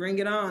 bring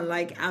it on.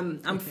 Like I'm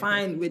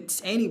fine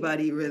with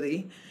anybody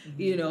really.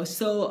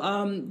 So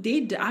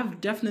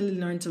I've definitely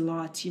learned a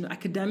lot,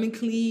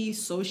 academically,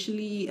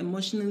 socially,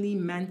 emotionally,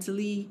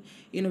 mentally,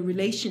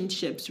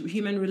 relationships,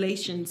 human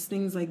relations,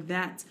 things like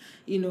that.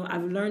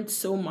 I've learned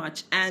so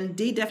much, and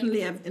they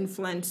definitely have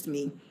influenced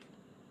me,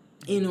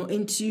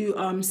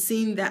 into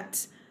seeing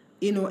that,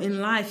 in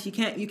life you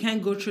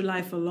can't go through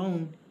life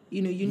alone.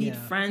 You need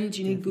Yeah. friends,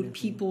 you need good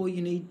Definitely. people,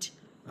 you need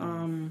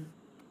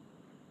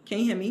can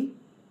you hear me?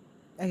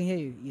 I can hear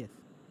you. Yes.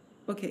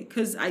 Okay,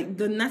 because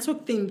the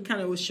network thing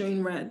kind of was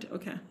showing red.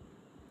 Okay,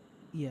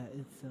 Yeah.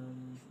 It's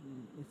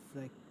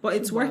like but two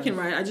it's working,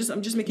 bars. right?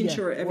 I'm just making Yeah.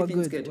 sure We're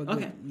everything's good. good. We're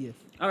Okay. good. Yes.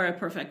 All right,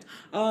 perfect.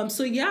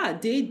 So yeah,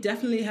 they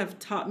definitely have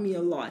taught me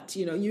a lot.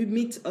 You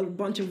meet a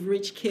bunch of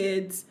rich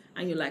kids,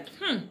 and you're like,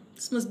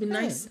 this must be Hey.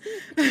 nice.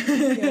 Yeah.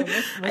 And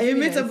Must you be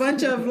meet a nice.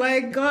 bunch of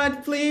like,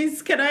 God,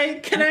 please,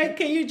 can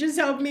you just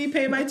help me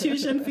pay my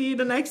tuition fee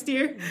the next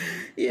year?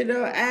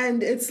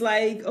 And it's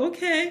like,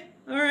 okay,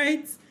 all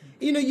right.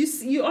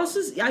 You also,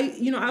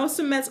 I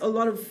also met a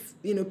lot of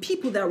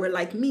people that were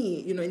like me,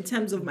 in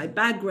terms of my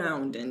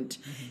background and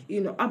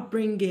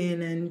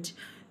upbringing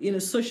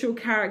and social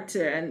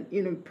character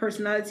and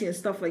personality and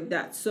stuff like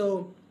that.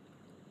 So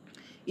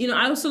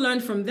I also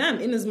learned from them,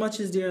 in as much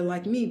as they're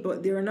like me,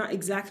 but they're not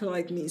exactly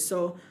like me.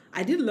 So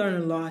I did learn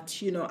a lot.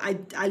 I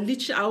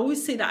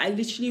always say that I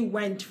literally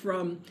went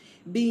from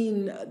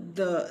being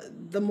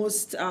the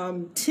most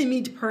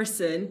timid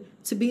person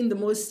to being the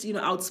most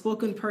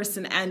outspoken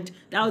person, and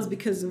that was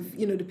because of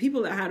the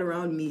people that I had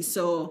around me.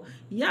 So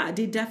yeah,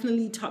 they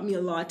definitely taught me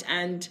a lot,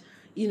 and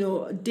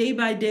day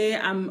by day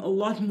I'm a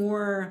lot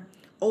more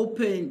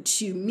open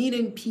to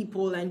meeting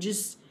people and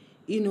just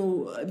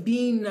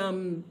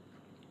being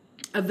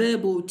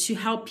available to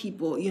help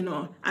people.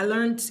 I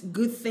learned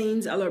good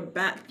things, I learned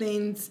bad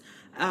things.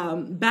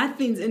 Bad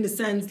things in the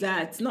sense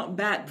that it's not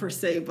bad per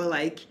se, but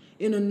like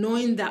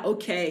knowing that,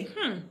 okay,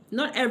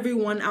 not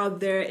everyone out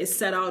there is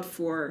set out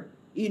for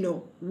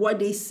what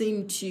they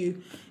seem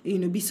to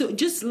be. So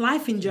just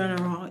life in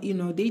general,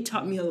 they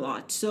taught me a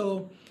lot.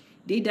 So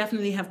they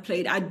definitely have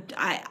played.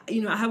 I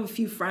have a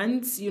few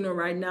friends,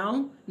 right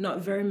now, not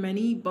very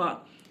many,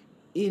 but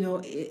in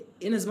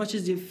as much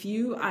as they're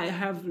few, I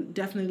have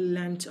definitely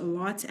learned a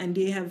lot, and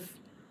they have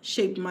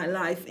shaped my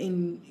life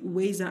in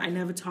ways that I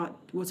never thought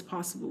was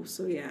possible.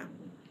 So yeah.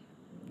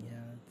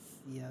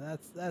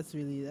 That's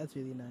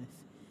really nice.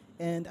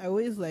 And I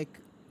always like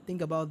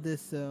think about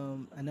this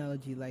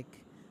analogy, like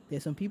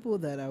there's some people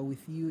that are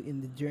with you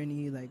in the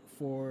journey, like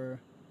for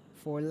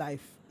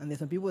life, and there's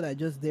some people that are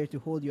just there to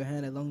hold your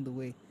hand along the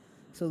way.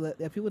 So that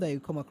there are people that you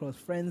come across,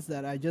 friends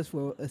that are just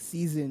for a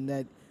season,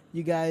 that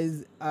you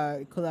guys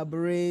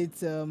collaborate,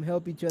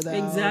 help each other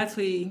out,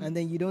 Exactly. and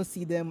then you don't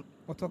see them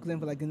or talk to them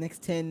for like the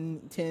next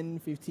 10, 10,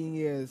 15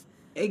 years,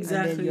 and then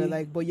you're Exactly.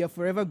 like, but you're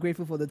forever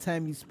grateful for the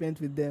time you spent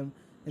with them.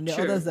 And the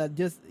True. others that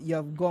just you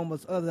have gone,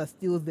 but others are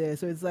still there.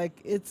 So it's like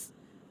it's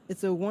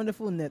a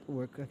wonderful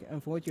network. Like,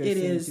 and for what you're It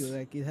saying too, is.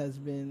 like it has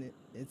been,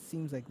 it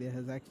seems like there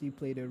has actually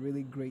played a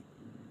really great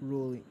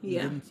role in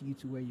Yeah. getting to you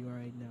to where you are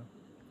right now.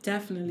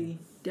 Definitely.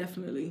 Yes.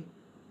 Definitely.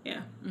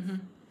 Yeah. Mm-hmm.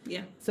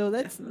 Yeah. So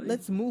Definitely.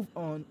 let's move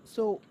on.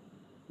 So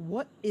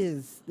what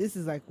is, this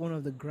is like one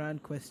of the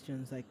grand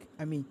questions. Like,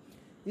 I mean,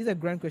 these are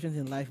grand questions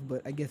in life,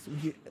 but I guess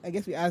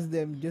we ask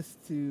them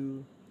just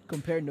to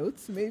compare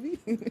notes, maybe.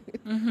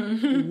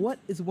 Mm-hmm. What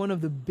is one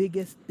of the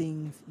biggest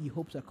things you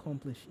hope to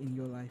accomplish in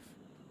your life?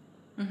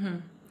 Mm-hmm.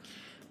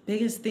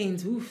 Biggest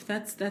things. Oof,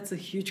 that's a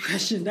huge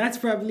question. That's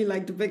probably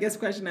like the biggest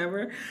question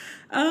ever.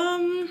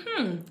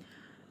 Hmm.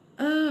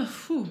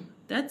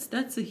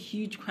 That's a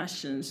huge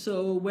question.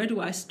 So where do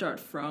I start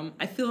from?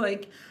 I feel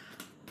like,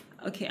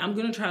 okay, I'm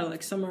gonna try to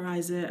like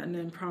summarize it and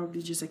then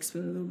probably just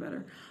explain a little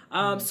better.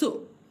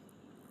 So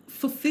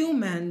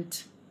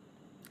fulfillment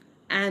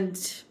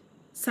and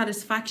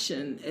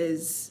satisfaction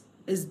is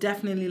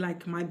definitely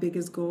like my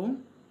biggest goal.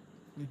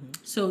 Mm-hmm.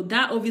 So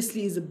that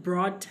obviously is a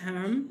broad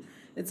term.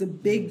 It's a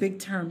big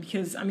term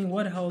because I mean,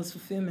 what the hell is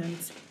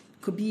fulfillment?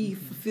 Could be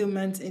Mm-hmm.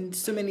 fulfillment in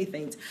so many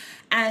things,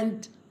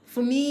 and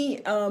for me,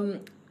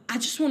 I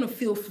just want to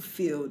feel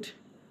fulfilled,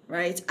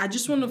 right? I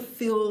just want to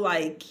feel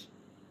like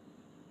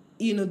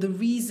the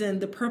reason,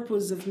 the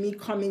purpose of me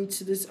coming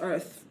to this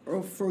earth,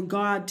 or for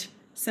God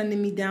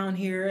sending me down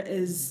here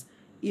is,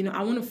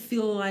 I want to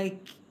feel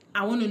like,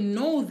 I want to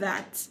know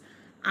that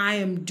I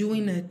am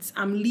doing it.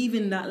 I'm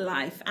living that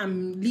life.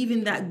 I'm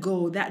living that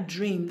goal, that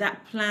dream,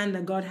 that plan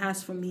that God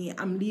has for me.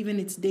 I'm living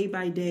it day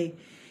by day,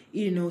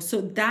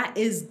 So that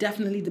is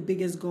definitely the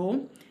biggest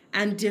goal.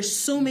 And there's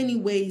so many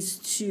ways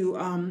to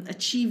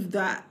achieve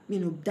that,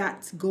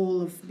 that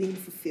goal of being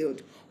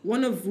fulfilled.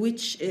 One of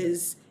which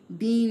is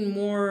being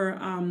more,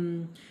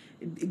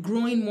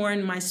 growing more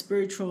in my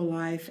spiritual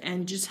life,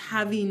 and just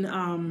having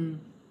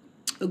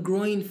a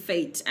growing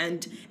faith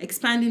and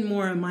expanding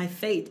more on my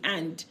faith.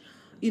 And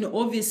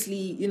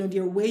obviously,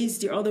 there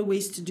are other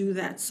ways to do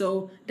that.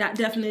 So that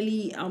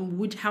definitely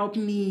would help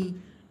me,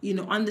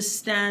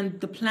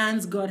 understand the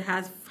plans God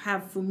has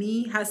for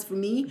me,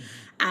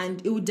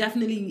 and it would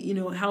definitely,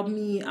 help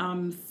me,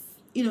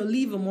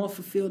 live a more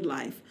fulfilled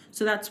life.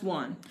 So that's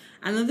one.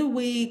 Another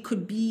way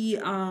could be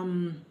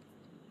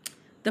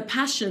the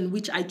passion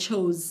which I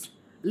chose,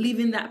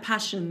 living that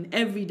passion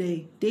every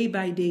day, day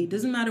by day.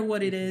 Doesn't matter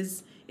what it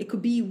is. It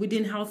could be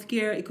within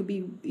healthcare. It could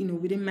be,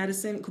 within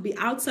medicine. It could be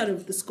outside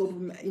of the scope of,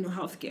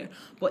 healthcare.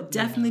 But Yeah.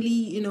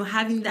 definitely,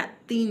 having that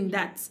thing,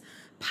 that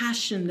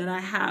passion that I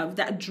have,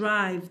 that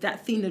drive,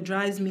 that thing that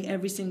drives me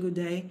every single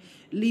day,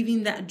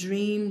 living that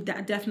dream,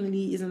 that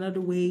definitely is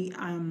another way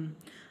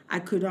I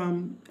could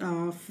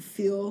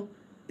feel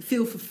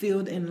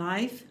fulfilled in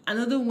life.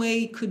 Another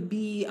way could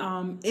be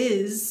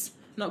is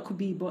not could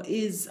be but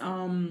is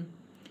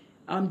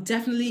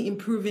definitely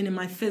improving in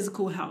my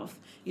physical health.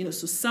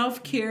 So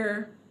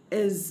self-care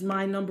is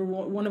my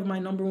one of my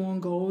number one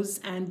goals,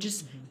 and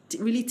just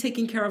really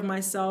taking care of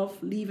myself,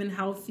 living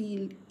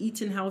healthy,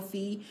 eating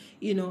healthy,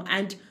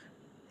 and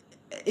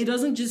it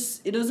doesn't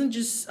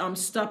just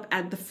stop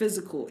at the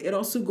physical. It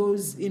also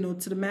goes,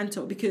 to the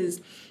mental,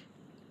 because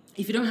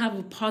if you don't have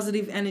a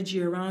positive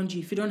energy around you,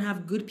 if you don't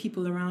have good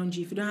people around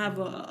you, if you don't have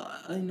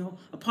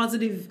a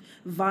positive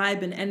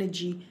vibe and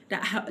energy,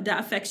 that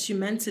affects you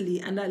mentally,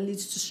 and that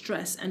leads to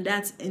stress, and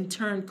that in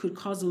turn could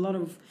cause a lot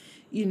of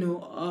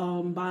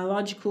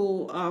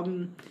biological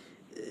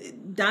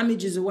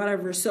damages or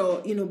whatever.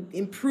 So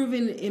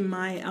improving in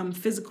my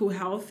physical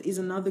health is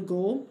another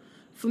goal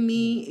for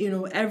me.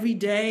 Every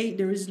day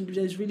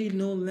there's really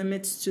no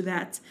limits to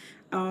that.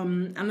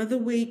 Another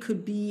way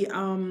could be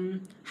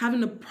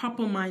having a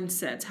proper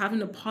mindset,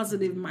 having a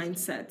positive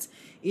mindset,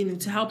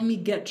 to help me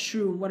get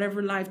through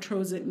whatever life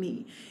throws at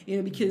me.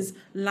 Because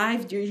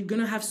life, you're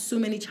going to have so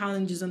many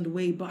challenges on the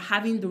way, but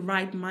having the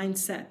right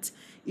mindset,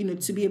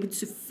 to be able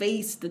to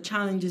face the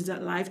challenges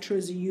that life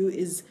throws at you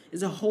is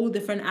a whole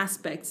different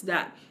aspect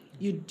that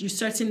you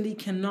certainly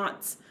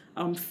cannot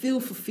feel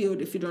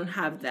fulfilled if you don't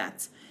have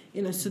that.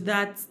 So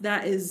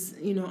that is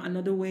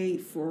another way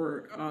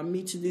for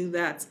me to do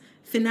that.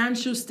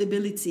 Financial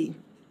stability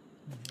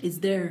is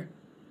there,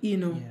 you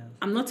know Yeah.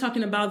 I'm not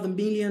talking about the $1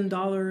 million.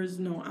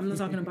 No, I'm not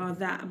talking about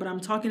that. But I'm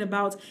talking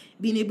about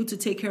being able to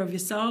take care of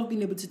yourself,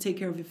 being able to take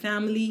care of your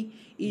family,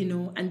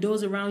 and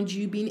those around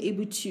you, being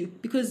able to,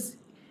 because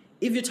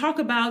if you talk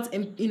about,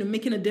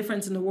 making a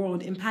difference in the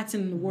world, impacting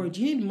in the world,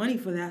 you need money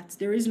for that.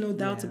 There is no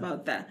doubt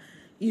about that.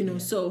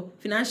 So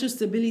financial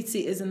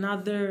stability is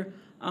another,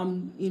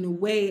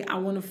 way I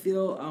want to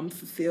feel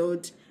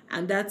fulfilled,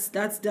 and that's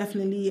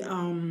definitely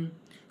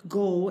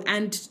goal.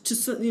 And to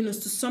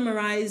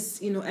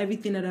summarize,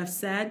 everything that I've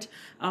said,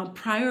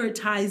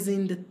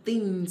 prioritizing the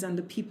things and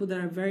the people that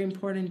are very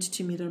important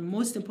to me, that are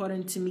most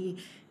important to me,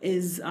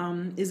 is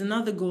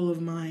another goal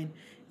of mine.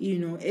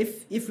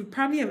 If you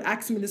probably have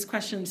asked me this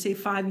question, say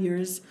 5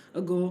 years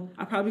ago,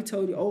 I probably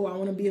told you, I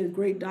want to be a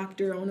great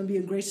doctor, I want to be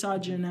a great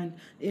surgeon,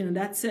 and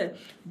that's it.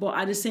 But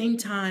at the same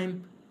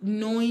time,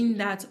 knowing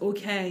that,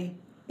 okay,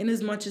 in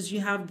as much as you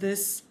have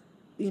this,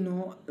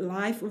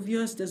 life of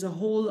yours, there's a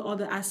whole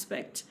other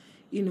aspect,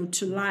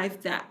 to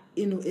life that,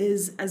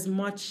 is as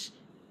much,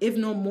 if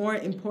not more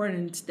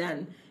important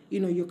than,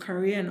 your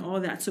career and all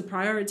that. So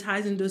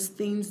prioritizing those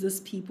things,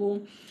 those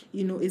people,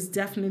 is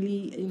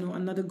definitely,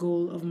 another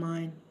goal of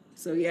mine.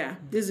 So yeah,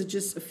 these are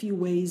just a few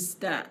ways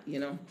that,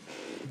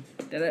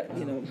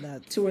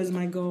 towards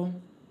my goal.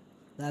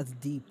 That's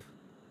deep.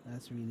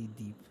 That's really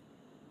deep.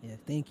 Yeah,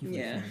 thank you for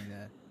sharing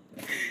that.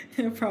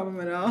 No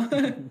problem at all.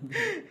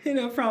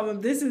 No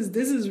problem. This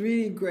is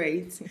really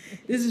great.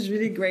 This is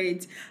really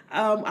great.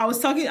 I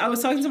was talking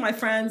to my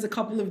friends a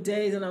couple of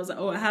days, and I was like,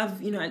 I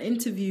have an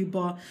interview,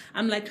 but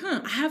I'm like,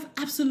 I have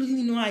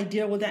absolutely no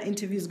idea what that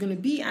interview is going to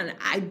be, and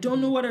I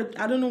don't know what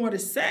to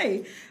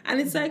say.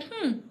 And it's like,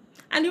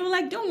 And they were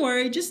like, don't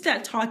worry, just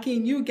start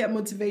talking. You get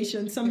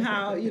motivation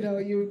somehow.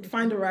 You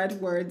find the right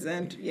words.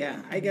 And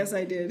yeah, I guess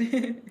I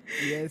did.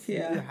 Yes,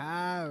 you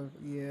have.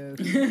 Yes.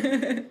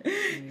 Yes.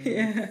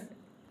 Yeah.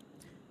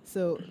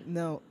 So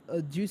now,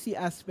 a juicy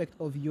aspect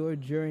of your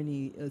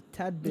journey, a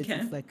tad bit,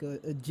 it's like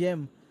a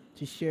gem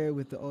to share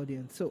with the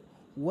audience. So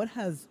what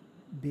has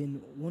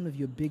been one of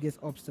your biggest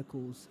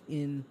obstacles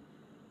in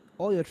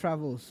all your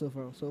travels so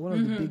far? So one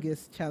of the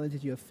biggest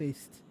challenges you have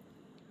faced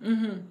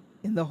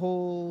in the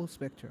whole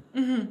spectrum?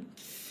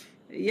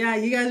 Yeah,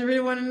 you guys really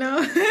want to know?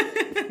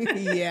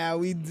 Yeah,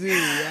 we do.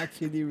 We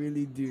actually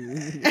really do.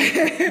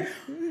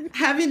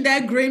 Having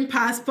that green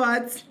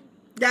passport,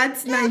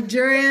 that's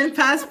Nigerian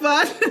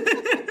passport.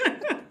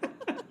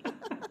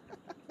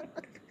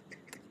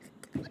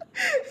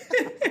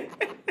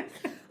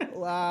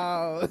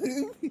 Wow.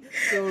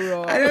 So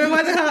wrong. I don't know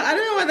what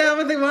the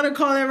hell they want to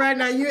call it right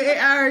now.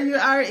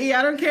 UARURE,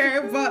 I don't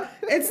care, but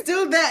it's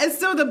still that. It's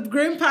still the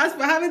green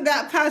passport. Having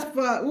that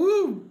passport,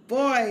 ooh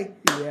boy,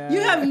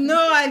 you have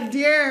no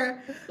idea.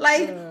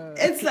 Like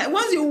it's like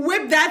once you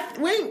whip that,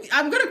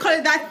 I'm gonna call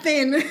it that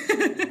thing.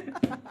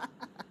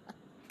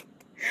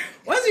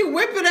 Once you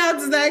whip it out,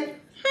 it's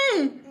like,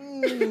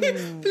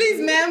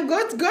 please, ma'am,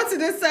 go to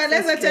this side.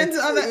 Let's attend to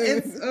other.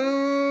 It's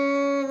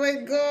oh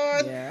my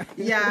god,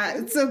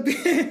 yeah. So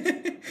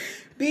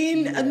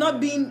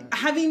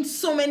having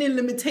so many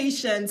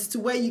limitations to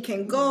where you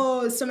can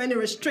go, so many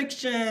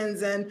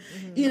restrictions, and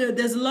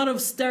there's a lot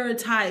of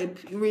stereotype,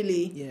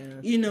 really.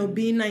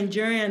 Being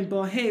Nigerian,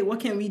 but hey, what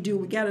can we do?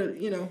 We gotta,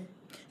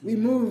 we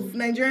move.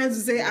 Nigerians will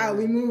say,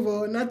 we move,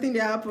 or nothing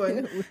to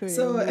happen.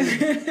 So,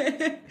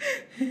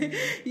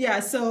 yeah,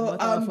 so...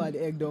 the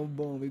egg don't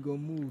burn, we go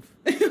move.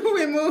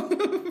 We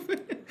move.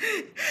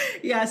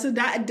 Yeah, so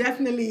that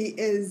definitely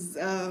is...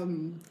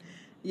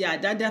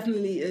 that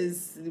definitely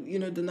is,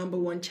 the number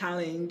one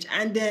challenge.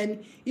 And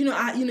then,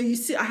 you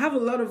see, I have a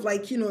lot of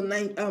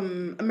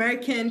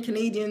American,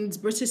 Canadians,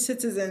 British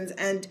citizens,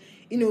 and,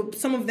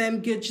 some of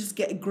them just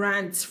get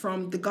grants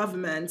from the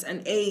government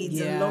and aids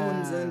and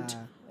loans and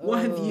what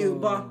have you.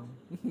 But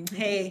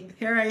hey,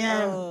 here I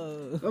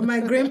am with my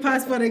green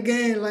passport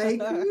again.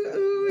 Like,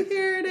 ooh,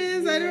 here it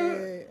is. I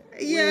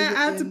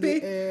have to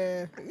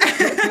pay.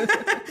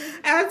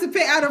 I have to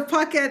pay out of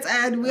pocket,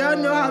 and we all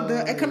know how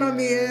the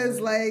economy is.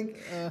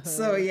 Like,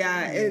 so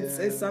yeah,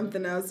 it's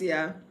something else.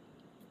 Yeah.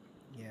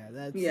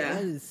 That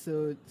is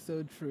so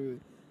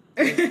true.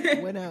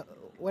 Like,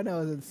 when I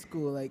was in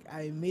school, like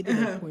I made it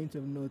a point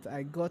of note.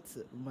 I got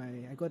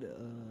a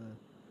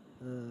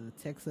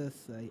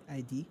Texas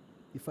ID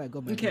before I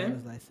got my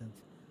driver's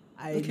license.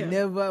 I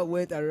never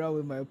went around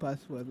with my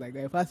passport. Like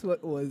my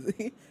passport was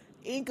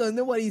ink,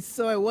 nobody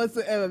saw it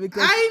whatsoever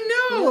because I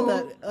know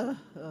that.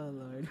 Oh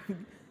Lord.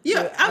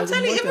 Yeah, so I'm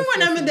telling you, even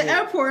when I'm in the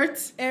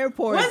airport, I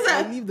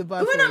leave the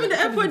passport. When I'm in the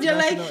airport, you're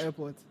like,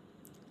 airport.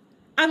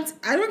 I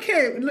don't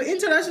care,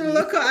 international,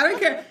 local, I don't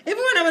care. Even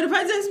when I'm at the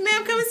passport,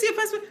 ma'am, come and see your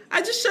passport.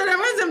 I just show them.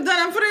 Once I'm done,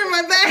 I'm putting it in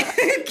my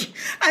bag.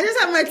 I just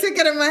have my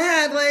ticket in my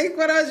hand. Like,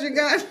 what else you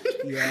got?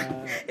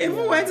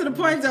 Even went to the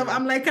point of,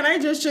 I'm like, can I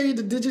just show you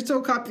the digital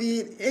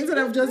copy instead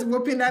of just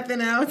whooping that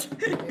thing out? So,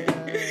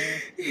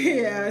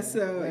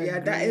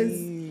 that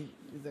is...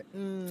 Like,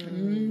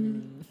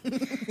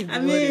 I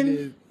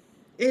mean...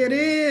 It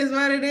is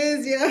what it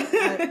is, and,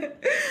 yeah.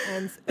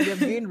 and they've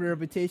gained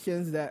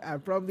reputations that are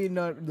probably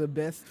not the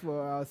best for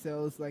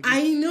ourselves. Like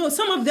I know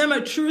some of them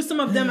are true, some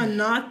of them are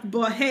not.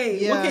 But hey,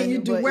 what yeah, can you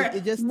do? but Where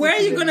it just where are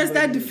teaches you gonna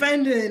start everybody.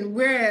 defending?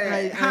 Where?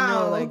 I know,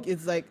 How? like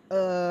it's like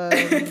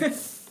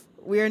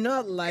we're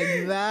not like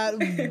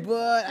that,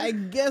 but I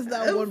guess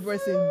that one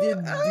person did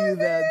do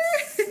that,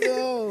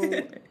 so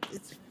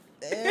it's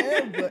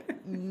fair,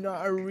 but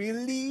not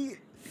really.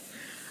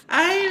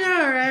 I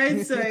know,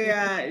 right? So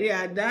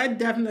yeah, that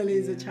definitely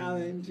is a Yeah.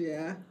 challenge.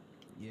 Yeah,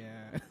 Yeah.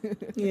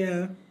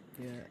 yeah.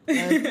 Yeah,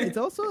 and it's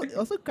also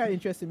kind of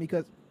interesting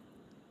because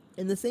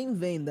in the same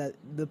vein that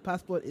the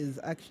passport is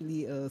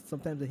actually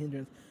sometimes a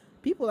hindrance,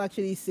 people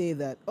actually say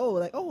that all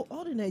the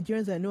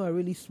Nigerians I know are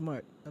really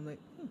smart. I'm like,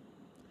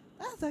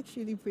 that's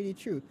actually pretty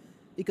true,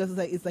 because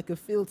it's like a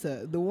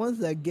filter. The ones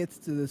that get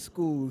to the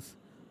schools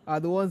are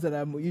the ones that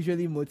are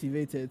usually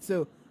motivated.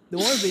 So the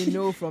ones they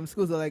know from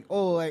schools are like,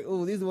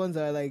 these ones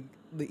are like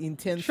the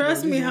intense ones.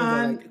 Trust me, These ones are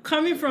Han. like,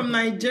 Coming from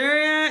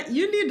Nigeria,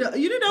 you need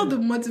all the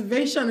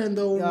motivation in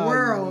the yeah, you need,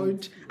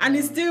 world, and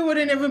it still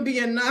wouldn't even be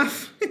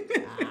enough.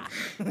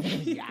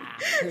 yeah,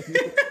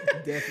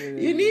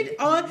 definitely. You need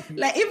all,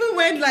 like, even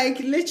when, like,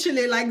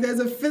 literally, like, there's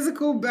a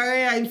physical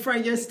barrier in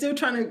front, you're still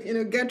trying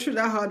to get through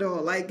that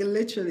hurdle, like,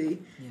 literally.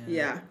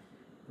 Yeah.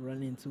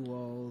 Running into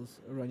walls,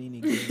 running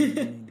again and again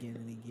and again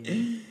and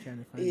again, trying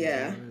to find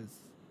Yeah.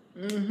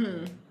 the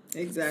errors.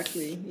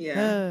 Exactly.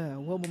 Yeah.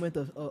 One moment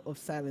of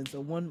silence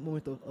or one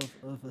moment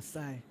of a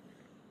sigh.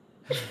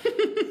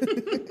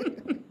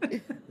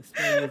 The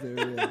stories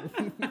are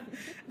real.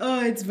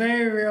 Oh, it's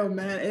very real,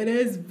 man. It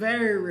is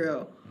very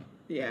real.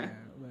 Yeah,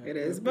 it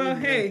is. But praise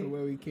God hey, for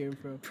where we came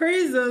from.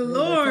 praise the There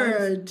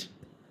are Lord.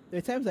 There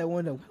are times I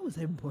wonder, why was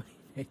I born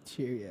in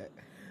Nigeria?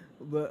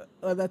 But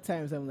other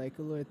times I'm like,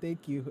 oh Lord,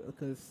 thank you,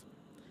 because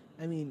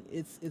I mean,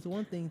 it's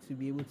one thing to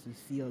be able to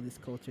see all this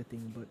culture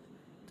thing, but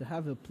to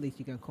have a place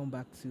you can come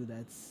back to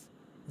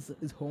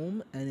is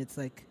home, and it's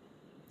like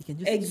you can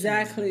just chill and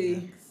Exactly.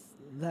 relax.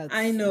 That's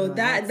I know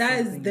that's that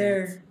is something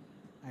there.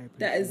 I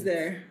That is appreciate.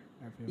 there.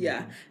 I appreciate.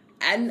 Yeah.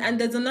 And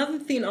there's another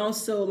thing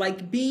also,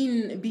 like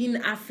being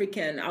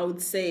African, I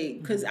would say,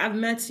 because I've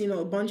met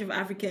a bunch of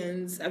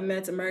Africans, I've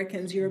met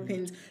Americans,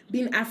 Europeans.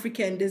 Being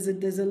African, there's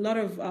a lot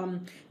of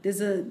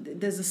there's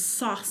a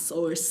sauce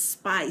or a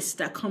spice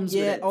that comes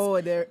with Yeah. it. Oh,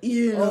 there.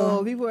 You know.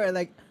 Oh, people are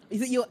like,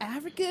 is it you're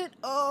African?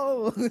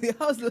 Oh,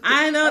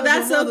 I know how's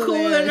that's the so cool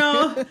to motherland?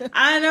 know.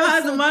 I know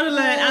how's the So motherland,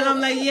 and I'm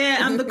cool. like, yeah,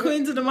 I'm the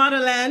queen to the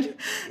motherland.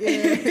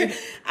 Yeah.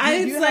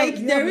 And it's like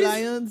do you there have is.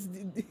 lions?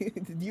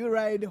 Did you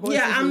ride horses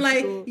Yeah, I'm in like,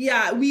 school?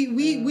 yeah, we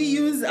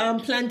use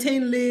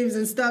plantain leaves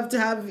and stuff to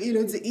have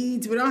to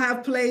eat. We don't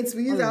have plates.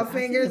 We use our I think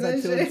fingers if I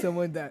and told shit.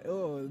 someone that,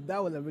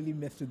 that would have really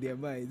messed with their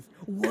minds.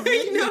 What?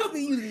 You know, They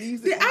use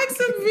leaves. they act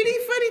some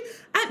really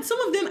funny. And some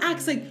of them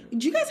ask like,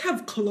 "Do you guys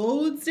have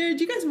clothes there?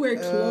 Do you guys wear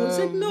clothes?"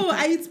 Like, no,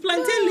 it's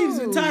plantain leaves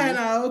we tie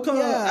now.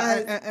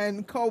 Yeah,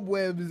 and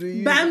cobwebs. We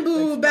use,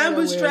 Bamboo, like,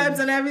 bamboo spider straps webs.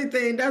 and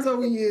everything. That's what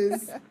we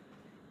use.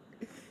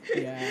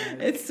 Yeah.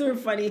 It's so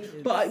funny,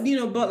 but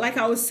like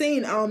I was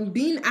saying,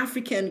 being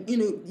African,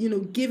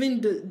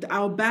 given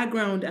our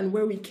background and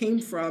where we came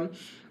from,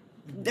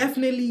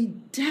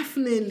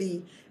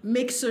 definitely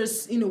makes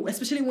us,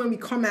 especially when we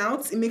come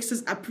out, it makes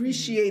us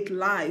appreciate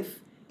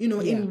life, Yeah,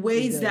 in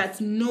ways it does.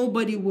 that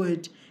nobody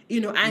would.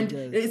 And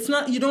does. it's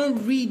not, you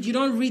don't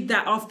read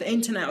that off the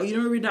internet, or you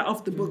don't read that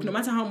off the book. No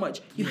matter how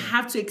much, you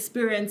have to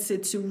experience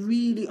it to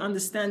really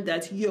understand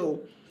that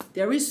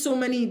there are so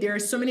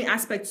many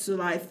aspects to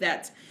life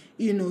that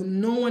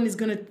no one is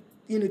gonna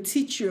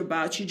teach you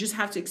about. You just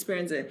have to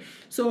experience it.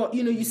 So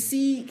you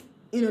see,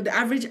 the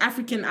average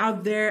African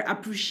out there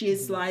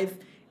appreciates life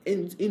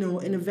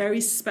in a very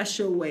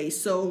special way.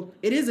 So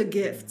it is a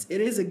gift.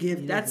 It is a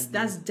gift. That's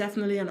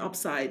definitely an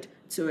upside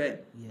to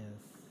it. Yes.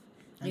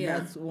 And Yeah.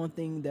 that's one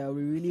thing that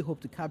we really hope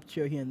to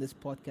capture here in this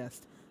podcast.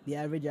 The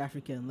average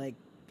African, like,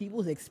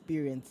 people's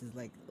experience is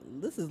like,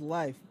 this is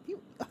life.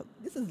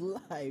 This is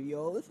life,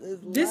 yo. This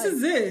is life. This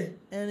is it.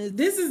 And it's,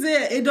 This is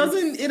it. It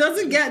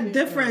doesn't get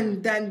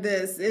different than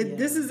this. Yeah.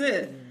 This is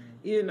it.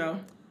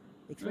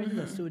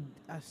 Experiences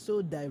are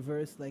so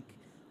diverse. Like,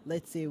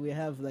 let's say we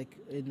have, like,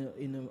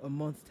 in a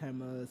month's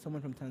time,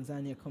 someone from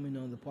Tanzania coming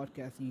on the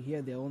podcast. You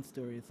hear their own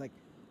story. It's like,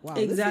 wow,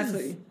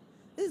 Exactly.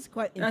 This is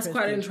quite That's interesting.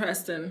 quite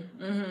interesting.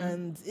 Mm-hmm.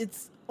 And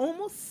it's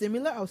almost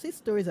similar. I would say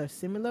stories are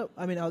similar.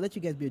 I mean, I'll let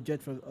you guys be a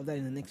judge of that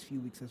in the next few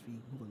weeks as we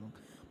move along.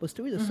 But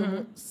stories are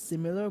somewhat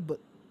similar, but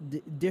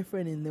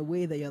different in the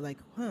way that you're like,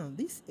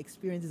 these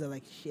experiences are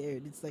like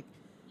shared. It's like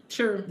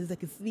True. there's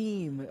like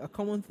a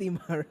common theme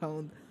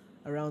around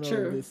all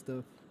True. of this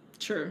stuff.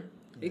 True.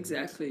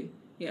 Exactly.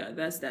 Yeah,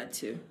 that's that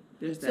too.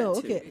 There's that So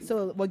too. okay,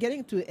 so we're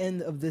getting to the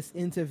end of this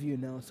interview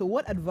now. So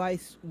what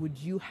advice would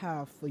you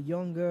have for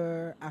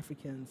younger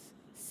Africans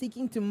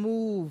seeking to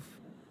move,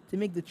 to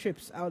make the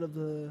trips out of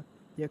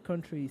their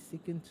country,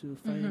 seeking to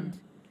find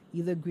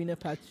either greener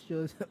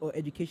pastures or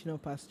educational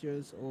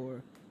pastures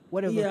or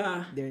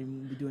whatever they're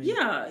doing?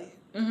 Yeah.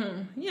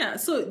 Yeah.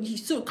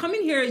 So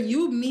coming here,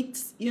 you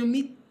meet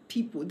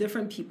people,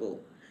 different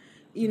people.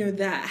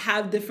 that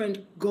have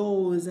different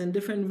goals and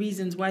different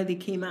reasons why they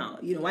came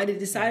out, why they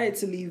decided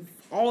to leave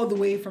all the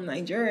way from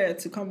Nigeria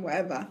to come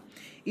wherever.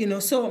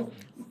 So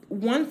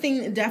one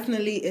thing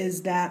definitely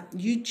is that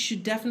you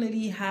should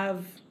definitely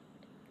have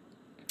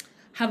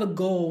a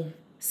goal,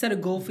 set a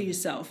goal for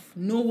yourself,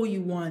 know what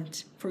you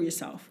want for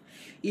yourself.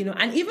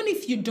 And even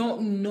if you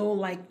don't know,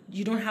 like,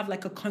 you don't have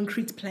like a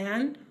concrete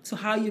plan to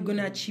how you're going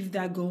to achieve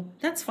that goal,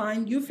 that's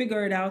fine. You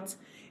figure it out.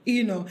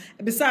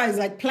 Besides,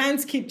 like,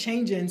 plans keep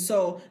changing.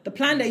 So the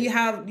plan that you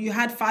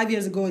had 5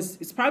 years ago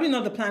is probably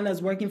not the plan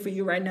that's working for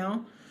you right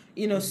now.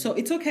 So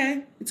it's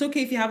okay. It's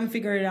okay if you haven't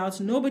figured it out.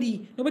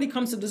 Nobody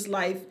comes to this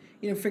life,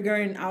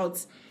 figuring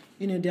out,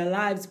 their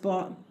lives.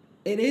 But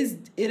it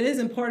is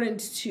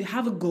important to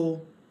have a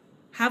goal,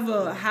 have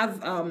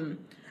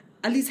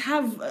at least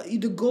have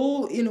the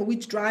goal,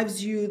 which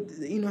drives you,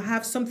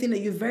 have something that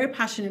you're very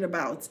passionate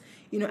about,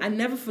 and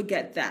never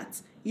forget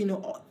that,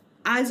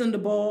 eyes on the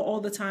ball all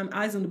the time,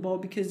 eyes on the ball,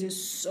 because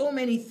there's so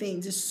many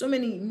things, there's so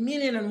many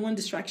million and one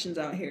distractions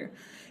out here,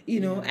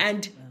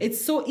 and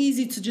it's so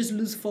easy to just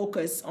lose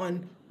focus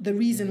on the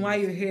reason why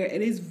you're here.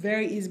 It is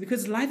very easy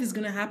because life is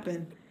going to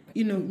happen.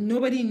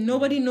 Nobody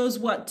knows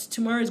what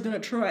tomorrow is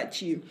going to throw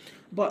at you.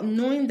 But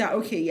knowing that,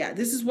 okay, yeah,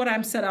 this is what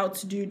I'm set out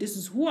to do. This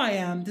is who I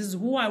am. This is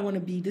who I want to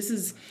be. This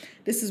is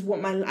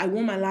what I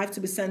want my life to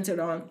be centered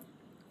on.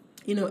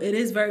 It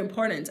is very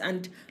important.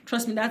 And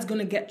trust me, that's going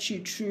to get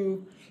you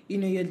through,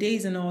 your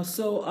days and all.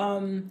 So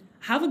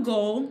have a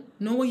goal.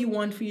 Know what you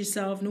want for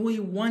yourself. Know what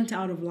you want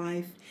out of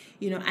life.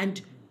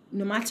 And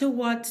no matter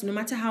what, no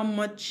matter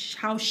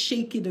how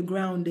shaky the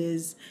ground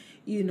is,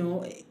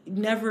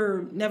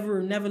 never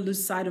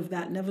lose sight of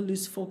that. Never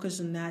lose focus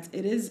on that.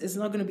 It's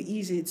not going to be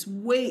easy. It's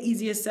way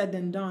easier said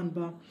than done.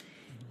 But,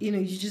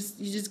 you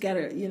just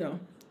gotta,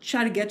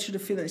 try to get to the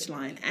finish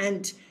line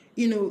and,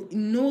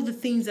 know the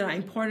things that are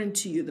important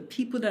to you, the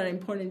people that are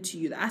important to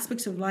you, the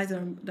aspects of life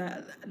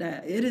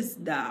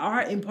that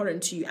are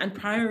important to you, and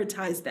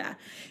prioritize that,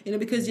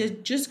 because there's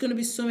just going to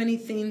be so many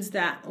things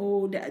that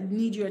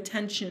need your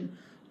attention.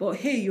 But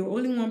hey, you're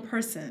only one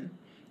person,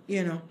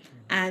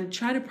 and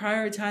try to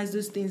prioritize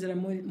those things that are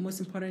most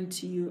important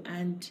to you.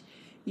 And,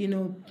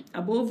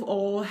 above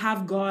all,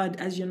 have God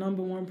as your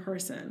number one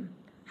person.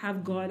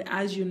 Have God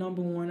as your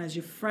number one, as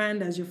your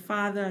friend, as your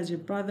father, as your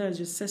brother, as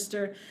your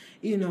sister,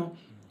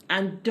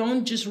 and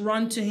don't just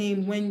run to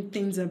him when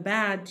things are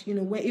bad,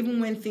 even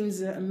when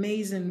things are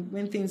amazing,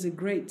 when things are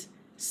great,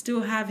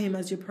 still have him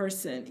as your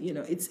person.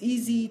 It's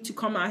easy to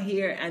come out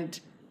here and,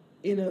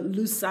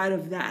 lose sight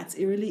of that.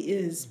 It really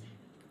is.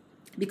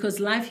 Because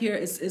life here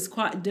is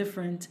quite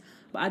different.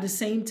 But at the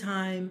same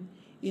time,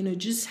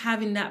 just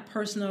having that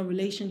personal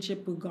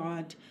relationship with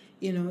God,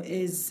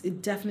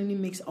 it definitely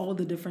makes all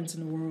the difference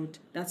in the world.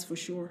 That's for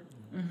sure.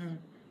 Mm-hmm. Yes,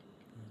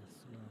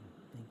 well,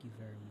 thank you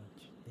very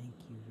much. Thank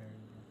you very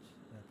much.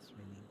 That's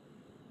really,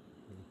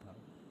 really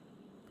powerful.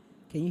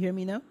 Can you hear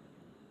me now?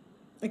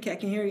 Okay, I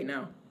can hear you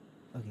now.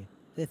 Okay.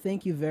 So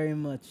thank you very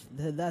much.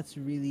 That's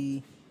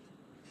really,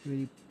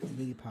 really,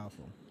 really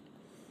powerful.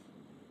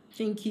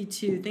 Thank you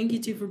too. Thank you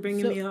too for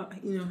bringing me out,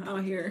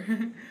 out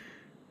here.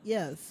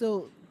 Yeah.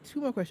 So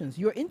 2 more questions.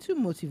 You're into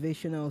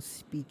motivational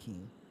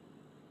speaking.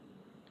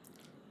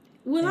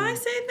 Will I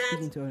say that?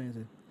 Speaking to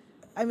audiences.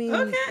 I mean,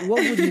 Okay.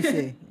 what would you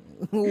say?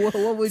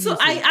 what would you say?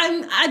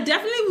 I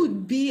definitely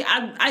would be.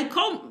 I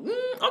call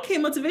okay,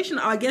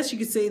 motivational. I guess you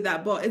could say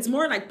that, but it's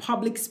more like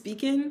public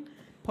speaking.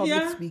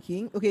 Public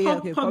speaking. Okay, yeah,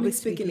 okay. Public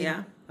speaking,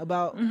 yeah.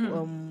 About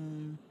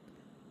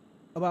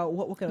about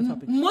what kind of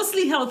topics?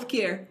 Mostly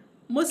healthcare.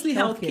 Mostly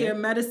healthcare,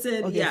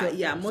 medicine. Okay,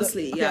 yeah,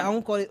 mostly. So, okay, yeah. I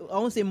won't call it. I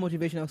won't say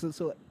motivational.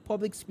 So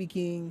public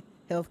speaking,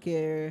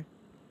 healthcare.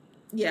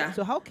 Yeah.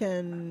 So how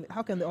can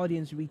the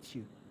audience reach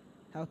you?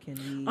 How can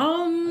we?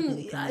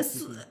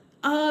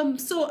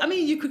 So I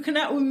mean, you could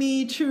connect with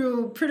me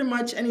through pretty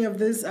much any of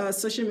this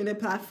social media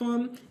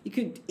platform. You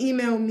could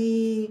email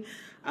me.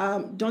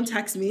 Don't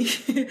text me.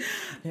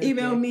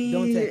 Email me.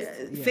 Don't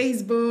text, yeah.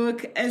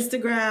 Facebook,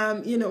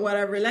 Instagram.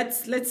 Whatever.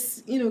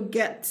 Let's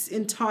get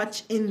in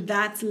touch in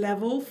that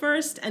level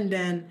first, and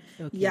then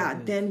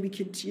good. then we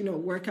could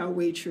work our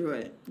way through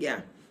it.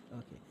 Yeah.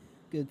 Okay,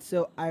 good.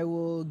 So I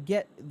will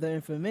get the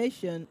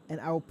information and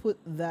I will put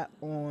that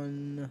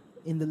in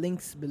the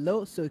links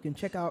below, so you can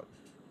check out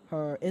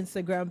her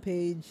Instagram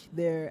page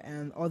there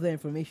and other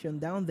information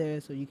down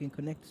there, so you can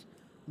connect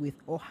with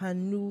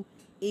Ohanu,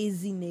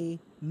 Ezine,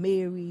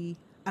 Mary,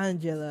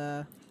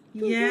 Angela.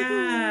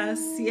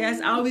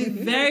 Yes. I'll be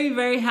very,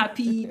 very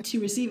happy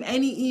to receive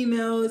any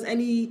emails,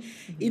 any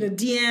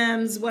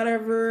DMs,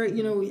 whatever,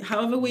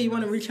 however way you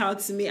want to reach out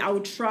to me. I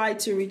will try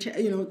to reach,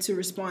 to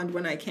respond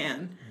when I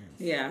can.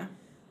 Yeah.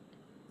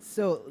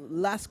 So,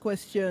 last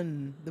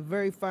question, the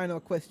very final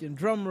question.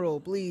 Drum roll,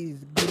 please.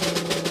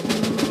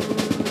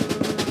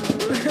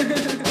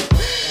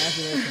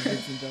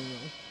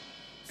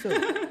 So,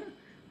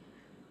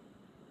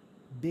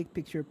 big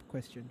picture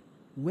question.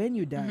 When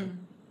you die,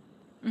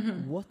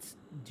 what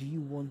do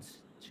you want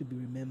to be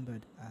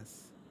remembered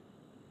as?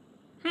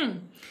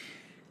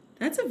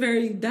 That's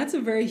a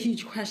very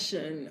huge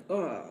question.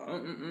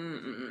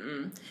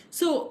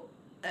 So,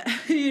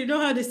 you know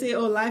how they say,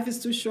 "Oh, life is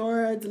too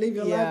short. Live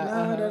your life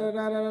now." Da, da,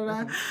 da,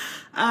 da, da.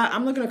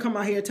 I'm not gonna come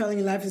out here telling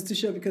you life is too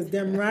short because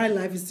damn right,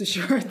 life is too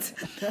short.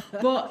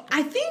 But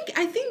I think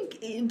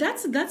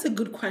that's a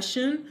good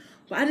question.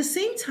 But at the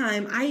same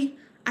time, I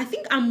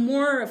think I'm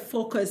more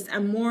focused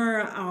and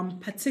more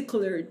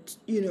particular,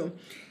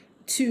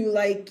 to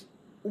like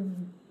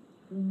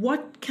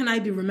what can I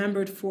be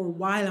remembered for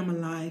while I'm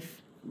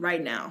alive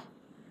right now?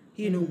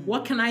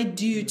 What can I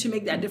do to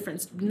make that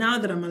difference now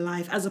that I'm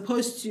alive, as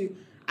opposed to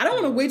I don't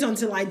want to wait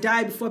until I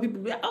die before people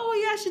be like, oh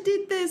yeah, she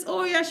did this.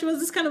 Oh yeah, she was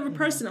this kind of a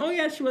person. Oh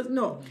yeah, she was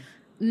no.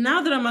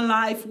 Now that I'm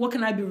alive, what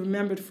can I be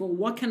remembered for?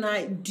 What can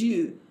I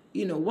do?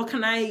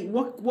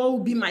 What will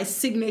be my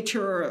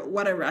signature or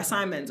whatever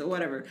assignments or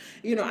whatever,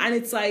 and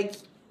it's like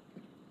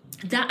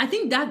that. I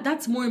think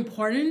that's more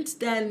important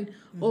than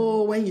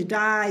when you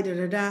die, da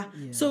da da.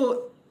 Yeah.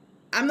 So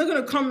I'm not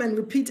gonna come and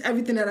repeat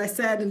everything that I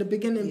said in the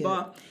beginning,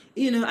 but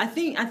I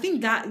think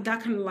that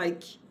kind of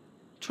like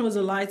throws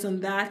a light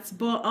on that.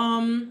 But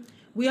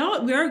we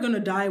are gonna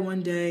die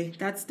one day.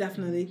 That's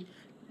definitely.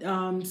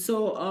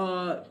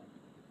 So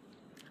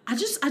I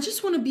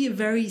just want to be a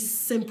very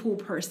simple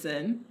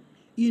person.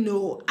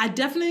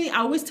 I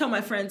always tell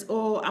my friends,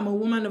 oh, I'm a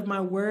woman of my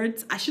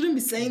words. I shouldn't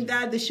be saying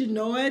that. They should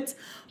know it.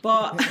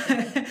 But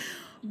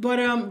but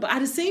at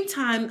the same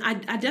time,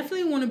 I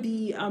definitely want to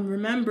be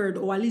remembered,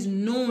 or at least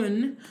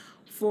known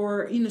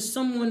for,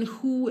 someone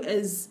who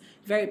is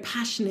very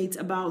passionate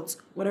about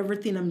whatever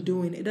thing I'm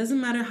doing. It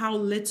doesn't matter how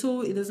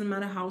little, it doesn't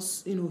matter how,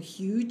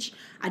 huge.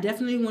 I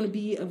definitely want to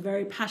be a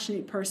very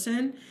passionate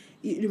person,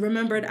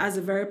 remembered as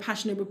a very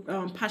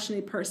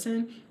passionate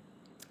person,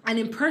 and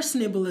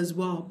impersonable as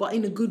well, but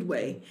in a good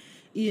way,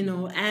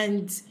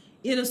 and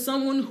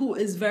someone who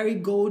is very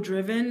goal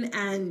driven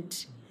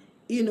and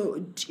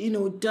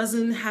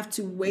doesn't have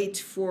to wait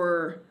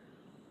for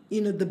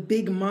the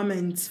big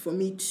moments for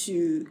me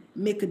to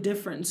make a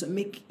difference or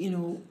make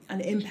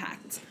an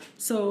impact.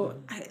 So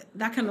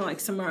that kind of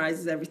like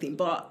summarizes everything.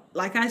 But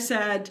like I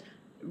said,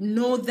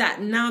 know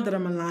that now that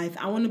I'm alive,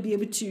 I want to be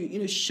able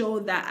to show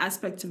that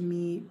aspect of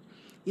me,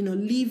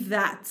 live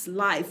that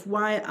life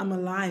while I'm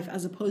alive,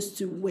 as opposed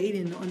to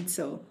waiting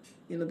until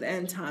the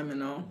end time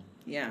and all.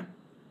 Yeah.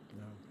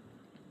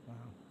 Wow.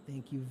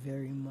 Thank you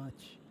very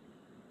much.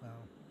 Wow.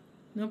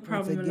 No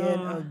problem Once again,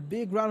 at all. a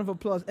big round of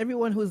applause.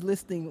 Everyone who's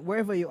listening,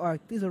 wherever you are,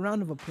 please a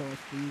round of applause,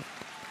 please.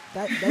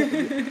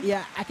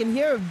 Yeah, I can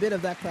hear a bit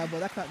of that clap, but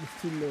that clap is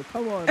too low.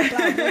 Come on,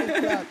 clap, really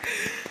clap.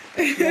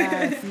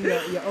 Yeah,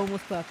 see, you're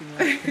almost clapping.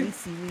 Right? Can you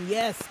see me?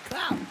 Yes,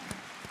 clap.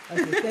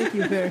 Okay, thank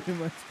you very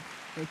much.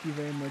 Thank you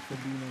very much for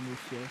being on this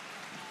show.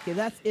 Okay,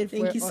 that's it for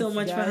us, Thank you so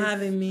much for guys.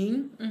 having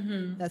me.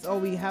 That's all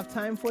we have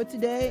time for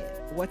today.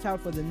 Watch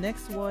out for the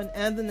next one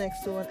and the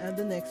next one and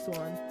the next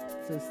one.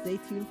 So stay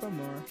tuned for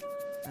more.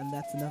 And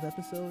that's another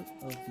episode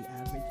of The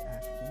Average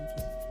African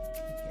Kid.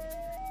 Okay,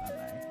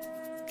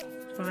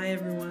 bye-bye. Bye,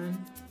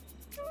 everyone.